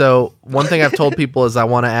 So one thing I've told people is I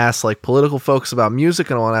want to ask like political folks about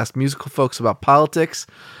music, and I want to ask musical folks about politics.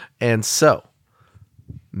 And so,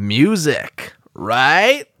 music,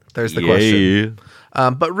 right? There's the question.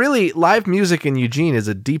 But really, live music in Eugene is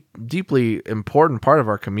a deeply important part of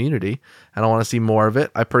our community, and I want to see more of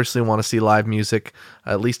it. I personally want to see live music,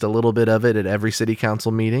 at least a little bit of it, at every city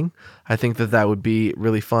council meeting. I think that would be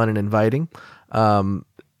really fun and inviting.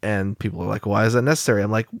 And people are like, why is that necessary?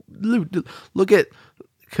 I'm like, look at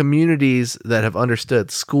communities that have understood,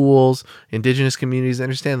 schools, indigenous communities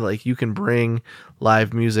understand that, like, you can bring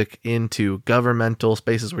live music into governmental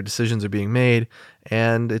spaces where decisions are being made,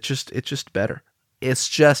 and it's just better. It's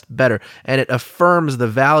just better. And it affirms the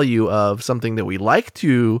value of something that we like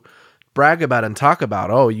to brag about and talk about.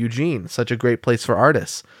 Oh, Eugene, such a great place for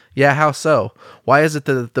artists. Yeah, how so? Why is it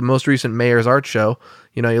that the most recent mayor's art show,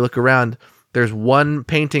 you look around, there's one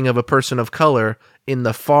painting of a person of color in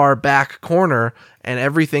the far back corner, and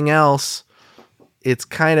everything else, it's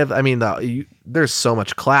kind of, there's so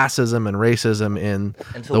much classism and racism in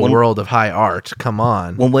the world of high art. Come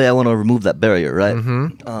on. One way I want to remove that barrier, right,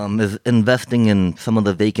 is investing in some of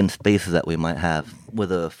the vacant spaces that we might have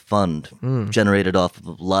with a fund generated off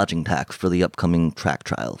of lodging tax for the upcoming track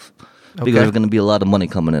trials. Because there's going to be a lot of money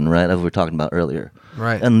coming in, right, as we were talking about earlier.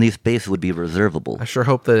 Right. And these spaces would be reservable. I sure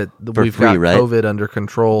hope that we've got COVID under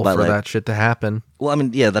control for that shit to happen. Well,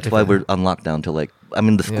 that's why we're on lockdown till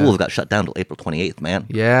the schools got shut down till April 28th, man.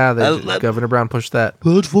 Yeah, Governor Brown pushed that.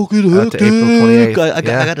 That's fucking hectic. To April 28th. I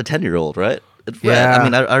got a 10-year-old, right? Yeah.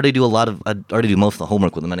 I already do most of the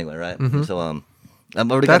homework with them anyway, right? Mm-hmm. So,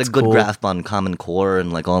 I've already got a good grasp on Common Core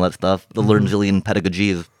and all that stuff. The Learn Zillion pedagogy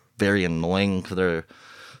is very annoying because they're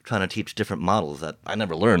trying to teach different models that I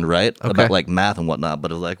never learned, right? Okay. About math and whatnot.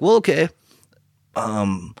 But it was okay.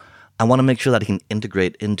 I want to make sure that he can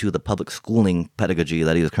integrate into the public schooling pedagogy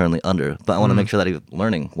that he is currently under. But I want to make sure that he's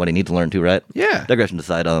learning what he needs to learn too, right? Yeah. Digression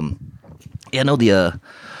aside, the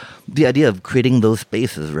idea of creating those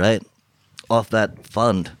spaces, right, off that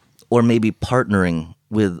fund, or maybe partnering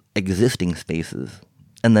with existing spaces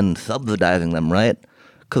and then subsidizing them, right?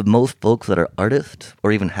 Because most folks that are artists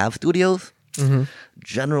or even have studios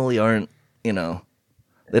generally aren't, they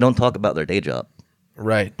don't talk about their day job.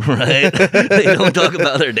 Right. Right? They don't talk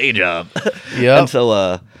about their day job. Yeah. And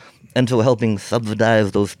so helping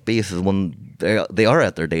subsidize those spaces when they are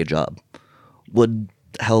at their day job would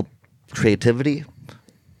help creativity,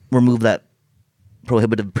 remove that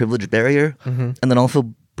prohibitive privilege barrier, and then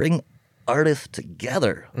also bring artists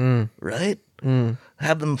together, right?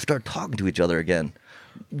 Have them start talking to each other again.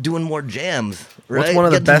 Doing more jams, right? What's one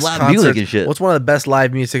of the best music and shit? What's one of the best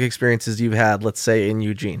live music experiences you've had, let's say, in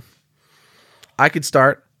Eugene? I could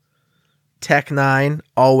start. Tech 9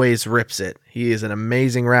 always rips it. He is an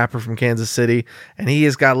amazing rapper from Kansas City, and he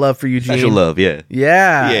has got love for Eugene. Special love, yeah.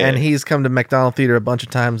 Yeah, and he's come to McDonald Theater a bunch of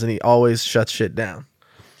times, and he always shuts shit down.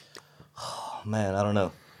 Oh, man, I don't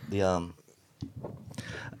know.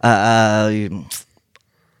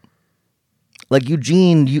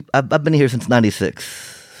 Eugene, I've been here since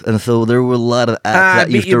 '96, and so there were a lot of acts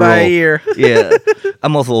that used to roll. By a year. Yeah,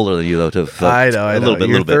 I'm also older than you though, too. So I know.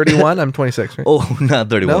 You're 31. I'm 26. Right? Oh, not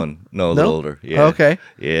 31. No, a little older. Yeah. Okay.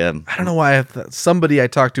 Yeah. I don't know why. Somebody I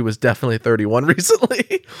talked to was definitely 31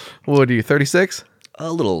 recently. What are you? 36? A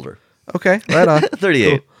little older. Okay, right on. 38.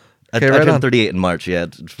 Cool. Okay, I right turned on. 38 in March. Yeah,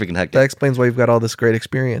 it's freaking hectic. That explains why you've got all this great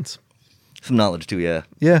experience. Some knowledge too, yeah.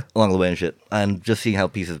 Yeah. Along the way and shit, and just seeing how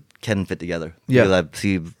pieces can fit together. Yeah.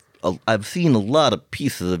 Because I've seen a lot of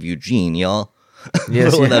pieces of Eugene, y'all.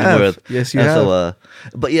 Yes, you have. Yes, you have. So,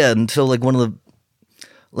 but yeah, and so one of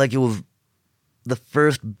the, it was the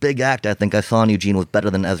first big act I think I saw in Eugene was Better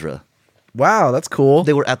Than Ezra. Wow, that's cool.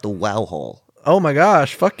 They were at the Wow Hall. Oh my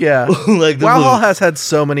gosh, fuck yeah. Wow Hall has had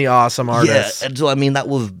so many awesome artists. Yeah, and so that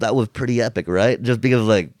was pretty epic, right? Just because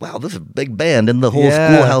wow, this is a big band, and the whole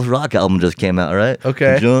Schoolhouse Rock album just came out, right?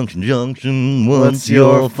 Okay. Junction, what's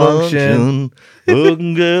your function?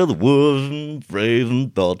 Looking at the words and phrases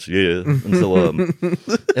and thoughts, yeah. And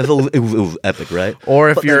so, it was epic, right? Or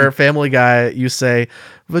if you're a Family Guy, you say,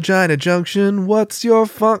 Vagina Junction, what's your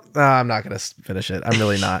I'm not going to finish it. I'm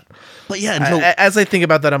really not. But yeah, as I think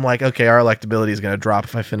about that, I'm like, okay, our electability is going to drop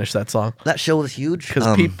if I finish that song. That show was huge.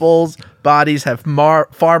 Because people's bodies have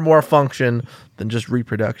far more function than just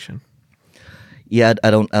reproduction. Yeah, I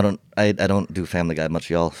don't do Family Guy much,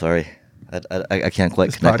 y'all. Sorry. I can't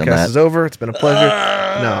quite connect on that. This podcast is over. It's been a pleasure.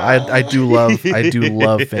 No, I do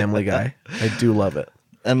love Family Guy. I do love it.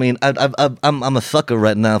 I'm a sucker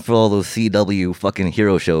right now for all those CW fucking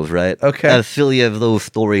hero shows, right? Okay. As silly as those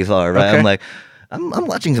stories are, right? Okay. I'm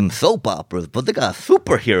watching some soap operas, but they got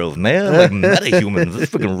superheroes, man. Like metahumans.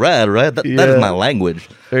 It's freaking rad, right? That is my language.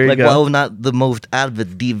 There you go. While I was not the most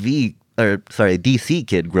avid DC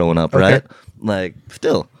kid growing up, right?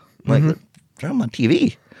 Still, turn on my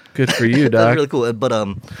TV. Good for you, Doc. That's really cool.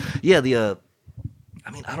 But yeah,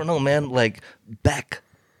 I mean, I don't know, man. Like Beck,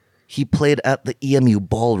 he played at the EMU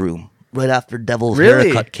ballroom right after Devil's Really?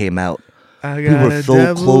 Haircut came out. I We got were a so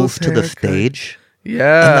devil's close to the haircut. stage.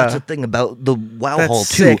 Yeah. And that's the thing about the Wow That's Hall,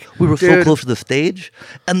 sick. too. We were so Dude. close to the stage.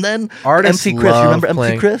 And then Artists MC Chris, you remember love MC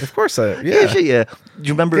playing. Chris? Of course I. Yeah, Yeah. shit, yeah. Do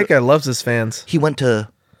you remember? That guy loves his fans. He went to,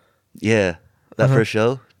 that first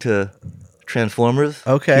show, to Transformers.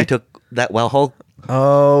 Okay. He took that Wow Hall.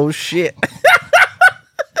 Oh shit!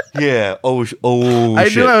 Yeah. Oh, I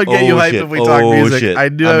shit. knew I would get you hype if we talk music. Shit. I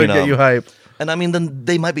knew I would get you hype. And I mean, then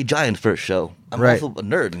they might be Giants' first show. I'm Right. also a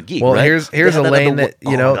nerd and geek, Well, right? here's They had a at lane the- that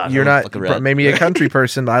oh you my know God, you're I'm not fucking rad. maybe a country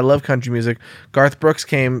person. I love country music. Garth Brooks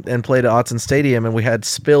came and played at Autzen Stadium, and we had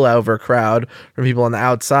spillover crowd from people on the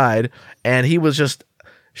outside, and he was just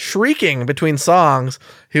shrieking between songs.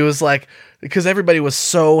 He was like, because everybody was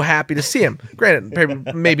so happy to see him.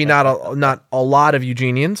 Granted, maybe not a lot of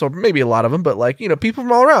Eugenians, or maybe a lot of them, but like, you know, people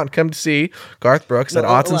from all around come to see Garth Brooks at No,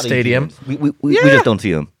 a lot Autzen of Stadium. Eugenians. We Yeah. just don't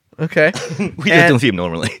see him. Okay. We just don't see him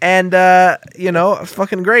normally. And, you know,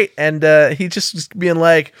 fucking great. And he just being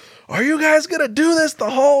like, are you guys going to do this the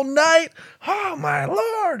whole night? Oh, my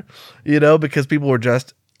Lord. You know, because people were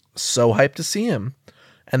just so hyped to see him.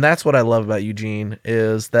 And that's what I love about Eugene,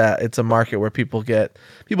 is that it's a market where people get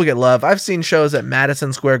love. I've seen shows at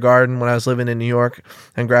Madison Square Garden when I was living in New York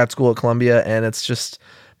and grad school at Columbia, and it's just,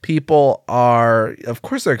 people are, of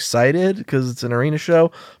course they're excited because it's an arena show,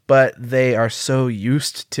 but they are so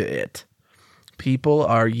used to it. People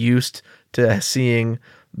are used to seeing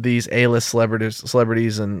these A-list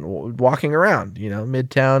celebrities and walking around, you know,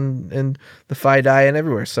 Midtown and the Phi-Dai and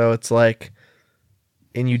everywhere. So it's like,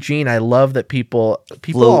 in Eugene, I love that people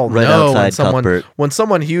Float all right know outside when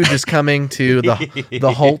someone huge is coming to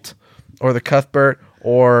the Holt or the Cuthbert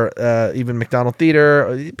or even McDonald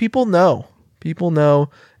Theater. People know,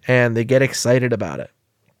 and they get excited about it.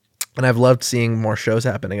 And I've loved seeing more shows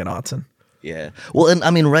happening at Autzen. Yeah. Well, and I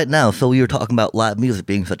mean, right now, so you were talking about live music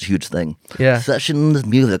being such a huge thing. Yeah. Sessions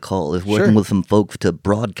Music Hall is working Sure. with some folks to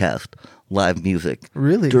broadcast live music.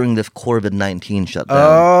 Really? During this COVID-19 shutdown.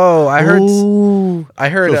 Oh, I heard. Ooh. I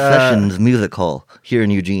heard. So Sessions Music Hall here in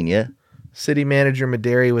Eugene, yeah? City Manager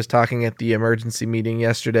Maderi was talking at the emergency meeting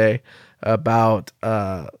yesterday about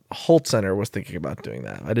Holt Center was thinking about doing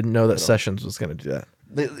that. I didn't know that Sessions was going to do that.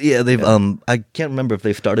 They've I can't remember if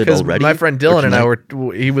they started Because already. my friend or Dylan and I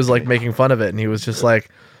tonight. he was like making fun of it, and he was just like,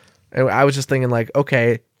 I was just thinking like,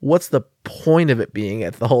 okay, what's the point of it being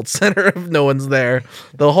at the Holt Center if no one's there?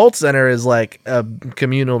 The Holt Center is like a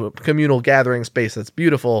communal gathering space that's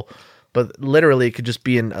beautiful, but literally it could just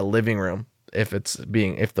be in a living room if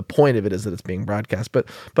the point of it is that it's being broadcast. But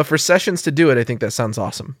for Sessions to do it, I think that sounds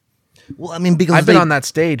awesome. Well, I mean, because I've been on that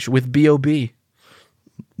stage with B.O.B.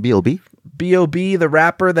 B.O.B.? B.O.B., the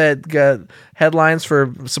rapper that got headlines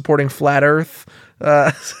for supporting Flat Earth.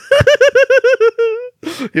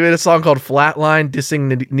 He made a song called Flatline,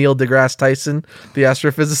 dissing Neil deGrasse Tyson, the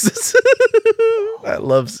astrophysicist. I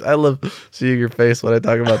love seeing your face when I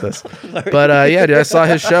talk about this. But yeah, dude, I saw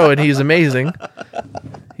his show and he's amazing.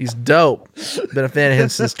 He's dope. Been a fan of him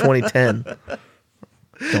since 2010.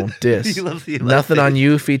 Don't diss. You love seeing my Nothing on face.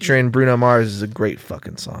 You featuring Bruno Mars is a great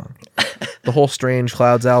fucking song. The whole Strange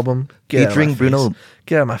Clouds album. Get Featuring out of my Bruno- face.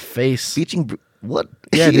 Get out of my face. Featuring what?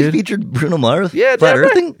 Yeah, He dude. featured Bruno Mars? Yeah, Flat damn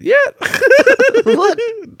right. Earthing? Yeah. What?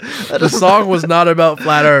 The song was not about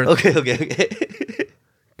flat Earth. Okay.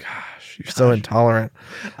 Gosh, you're so intolerant.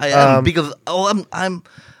 I am because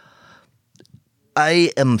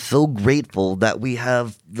I am so grateful that we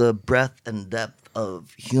have the breadth and depth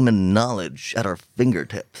of human knowledge at our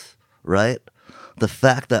fingertips, right? The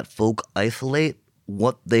fact that folk isolate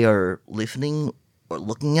what they are listening or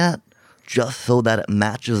looking at just so that it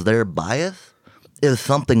matches their bias is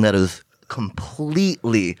something that is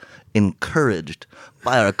completely encouraged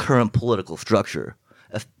by our current political structure,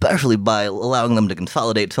 especially by allowing them to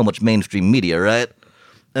consolidate so much mainstream media, right?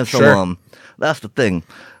 And so Sure. that's the thing.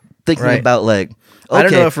 Thinking Right. about like, I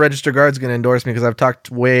don't okay, know if Register Guard's going to endorse me because I've talked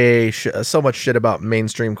so much shit about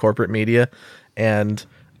mainstream corporate media, and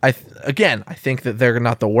I think that they're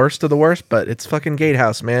not the worst of the worst, but it's fucking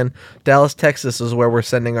Gatehouse, man. Dallas, Texas is where we're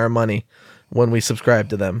sending our money when we subscribe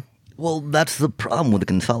to them. well, that's the problem with the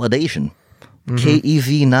consolidation. Mm-hmm.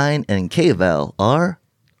 KEZ9 and KVAL are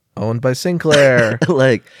Owned by Sinclair.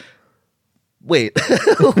 like, wait,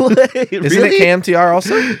 Isn't really? it KMTR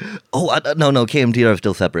also? Oh, no, KMTR is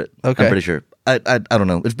still separate. Okay. I'm pretty sure. I don't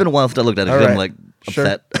know. It's been a while since I looked at it. All 'cause I'm right. like Sure.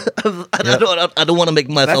 upset. I don't want to make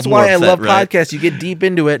myself That's more why I upset, love right? podcasts. You get deep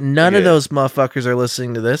into it. None of Yeah. those motherfuckers are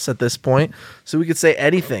listening to this at this point, so we could say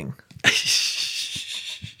anything.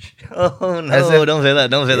 Oh As no! if- Don't say that!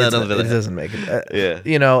 Don't say that! Don't say It that! doesn't make it. Yeah.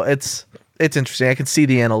 You know, it's it's interesting. I can see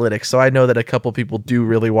the analytics, so I know that a couple people do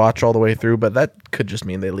really watch all the way through, but that could just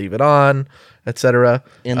mean they leave it on, etc.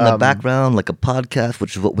 In the background, like a podcast,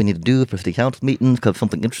 which is what we need to do for city council meetings, because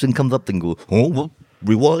something interesting comes up, then go, oh, well,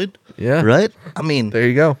 rewind. Yeah. Right? I mean, There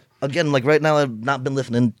you go. again, like right now, I've not been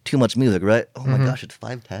listening too much music, right? Oh my gosh, it's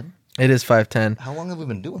 5:10. It is 5:10. How long have we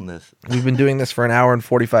been doing this? We've been doing this for an hour and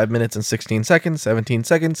 45 minutes and 16 seconds, 17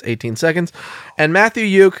 seconds, 18 seconds. And Matthew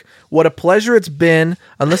Yook, what a pleasure it's been.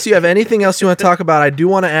 Unless you have anything else you want to talk about, I do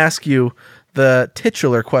want to ask you the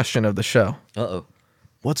titular question of the show. Uh-oh.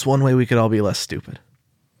 What's one way we could all be less stupid?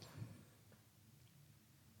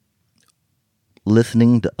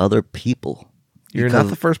 Listening to other people. You're not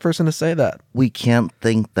the first person to say that. We can't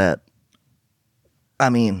think that. I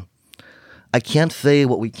mean, I can't say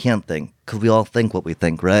what we can't think, because we all think what we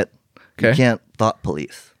think, right? Okay. We can't thought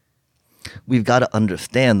police. We've got to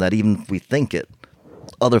understand that even if we think it,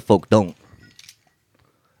 other folk don't.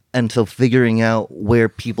 And so figuring out where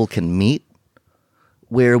people can meet,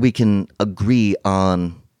 where we can agree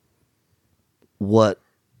on what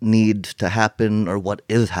needs to happen or what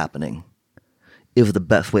is happening, is the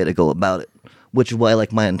best way to go about it. Which is why I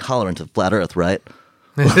like my intolerance of flat Earth, right?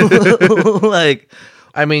 Like,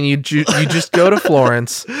 I mean, you just go to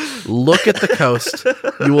Florence, look at the coast,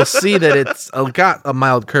 you will see that it's got a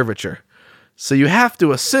mild curvature. So you have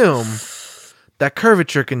to assume that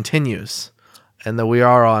curvature continues and that we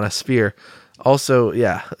are on a sphere. Also,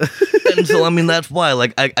 yeah. and so, I mean, that's why,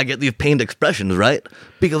 like, I get these pained expressions, right?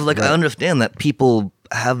 Because, like, I understand that people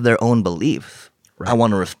have their own beliefs. Right. I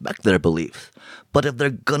want to respect their beliefs. But if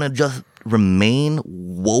they're gonna just remain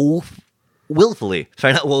willfully is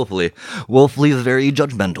very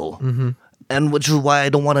judgmental. Mm-hmm. And which is why I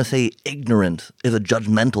don't want to say ignorant is a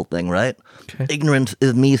judgmental thing, right? Okay. Ignorance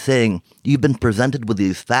is me saying, you've been presented with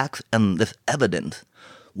these facts and this evidence.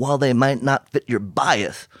 While they might not fit your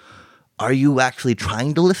bias, are you actually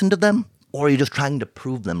trying to listen to them? Or are you just trying to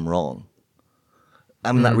prove them wrong?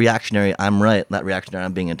 I'm not reactionary, I'm right. Not reactionary,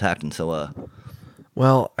 I'm being attacked. And so,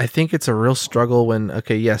 Well, I think it's a real struggle when,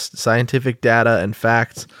 okay, yes, scientific data and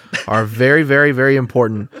facts are very, very, very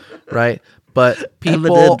important, right? But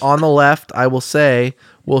people on the left, I will say,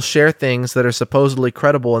 will share things that are supposedly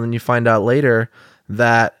credible, and then you find out later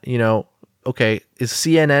that, okay, is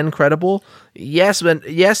CNN credible? Yes, but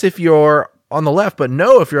yes, if you're on the left, but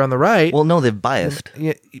no, if you're on the right. Well, no, they're biased.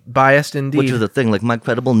 Yeah, biased indeed. Which is the thing. Like, my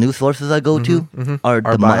credible news sources I go to are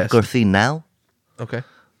Democracy Now! Okay.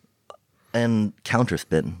 And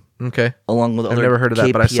Counterspin. Okay. Along with I've other never heard of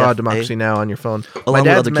that, but I saw KPFA. Democracy Now! On your phone. Along My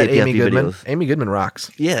dad's with met other Amy KPFA Goodman. videos. Amy Goodman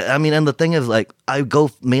rocks. Yeah, I mean, and the thing is, like, I go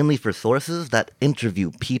mainly for sources that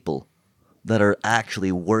interview people that are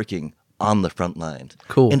actually working on the front lines.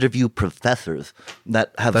 Cool. Interview professors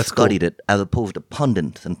that have studied it, as opposed to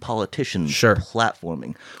pundits and politicians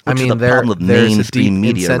platforming. Which is the problem of mainstream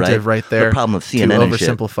media, right there. The problem of CNN to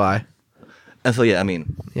oversimplify. And shit. And so, yeah, I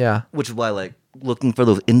mean, which is why, like, looking for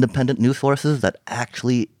those independent news sources that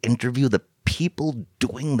actually interview the people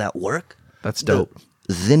doing that work. That's dope.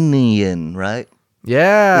 Zinnian, right?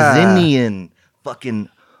 Yeah. Zinnian fucking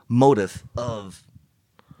motive of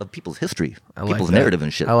people's history, people's narrative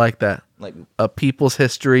and shit. I like that. Like a people's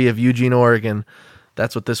history of Eugene, Oregon.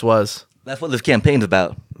 That's what this was. That's what this campaign's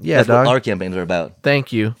about. Yeah, that's dog. what our campaigns are about.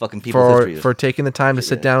 Thank you. Fucking people's history. For taking the time to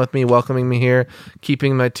sit down with me, welcoming me here,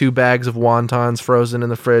 keeping my 2 bags of wontons frozen in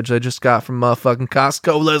the fridge I just got from motherfucking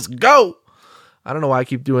Costco. Let's go! I don't know why I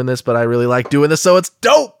keep doing this, but I really like doing this, so it's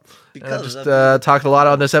dope! Because I just talked a lot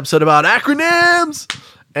on this episode about acronyms!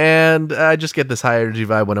 And I just get this high energy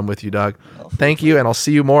vibe when I'm with you, dog. Thank you, and I'll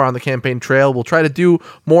see you more on the campaign trail. We'll try to do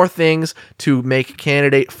more things to make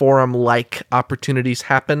candidate forum-like opportunities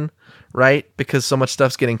happen, right? Because so much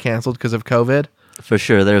stuff's getting canceled because of COVID. For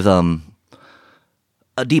sure. There's a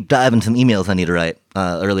deep dive in some emails I need to write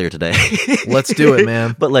earlier today. Let's do it,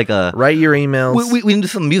 man. But like, write your emails. We need to do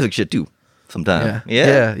some music shit too sometime.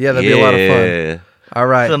 Yeah, that'd be a lot of fun. All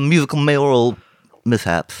right. Some musical mayoral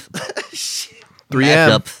mishaps.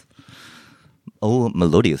 3M. Mashups. Oh,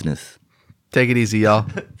 melodiousness. Take it easy, y'all.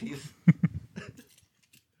 Peace.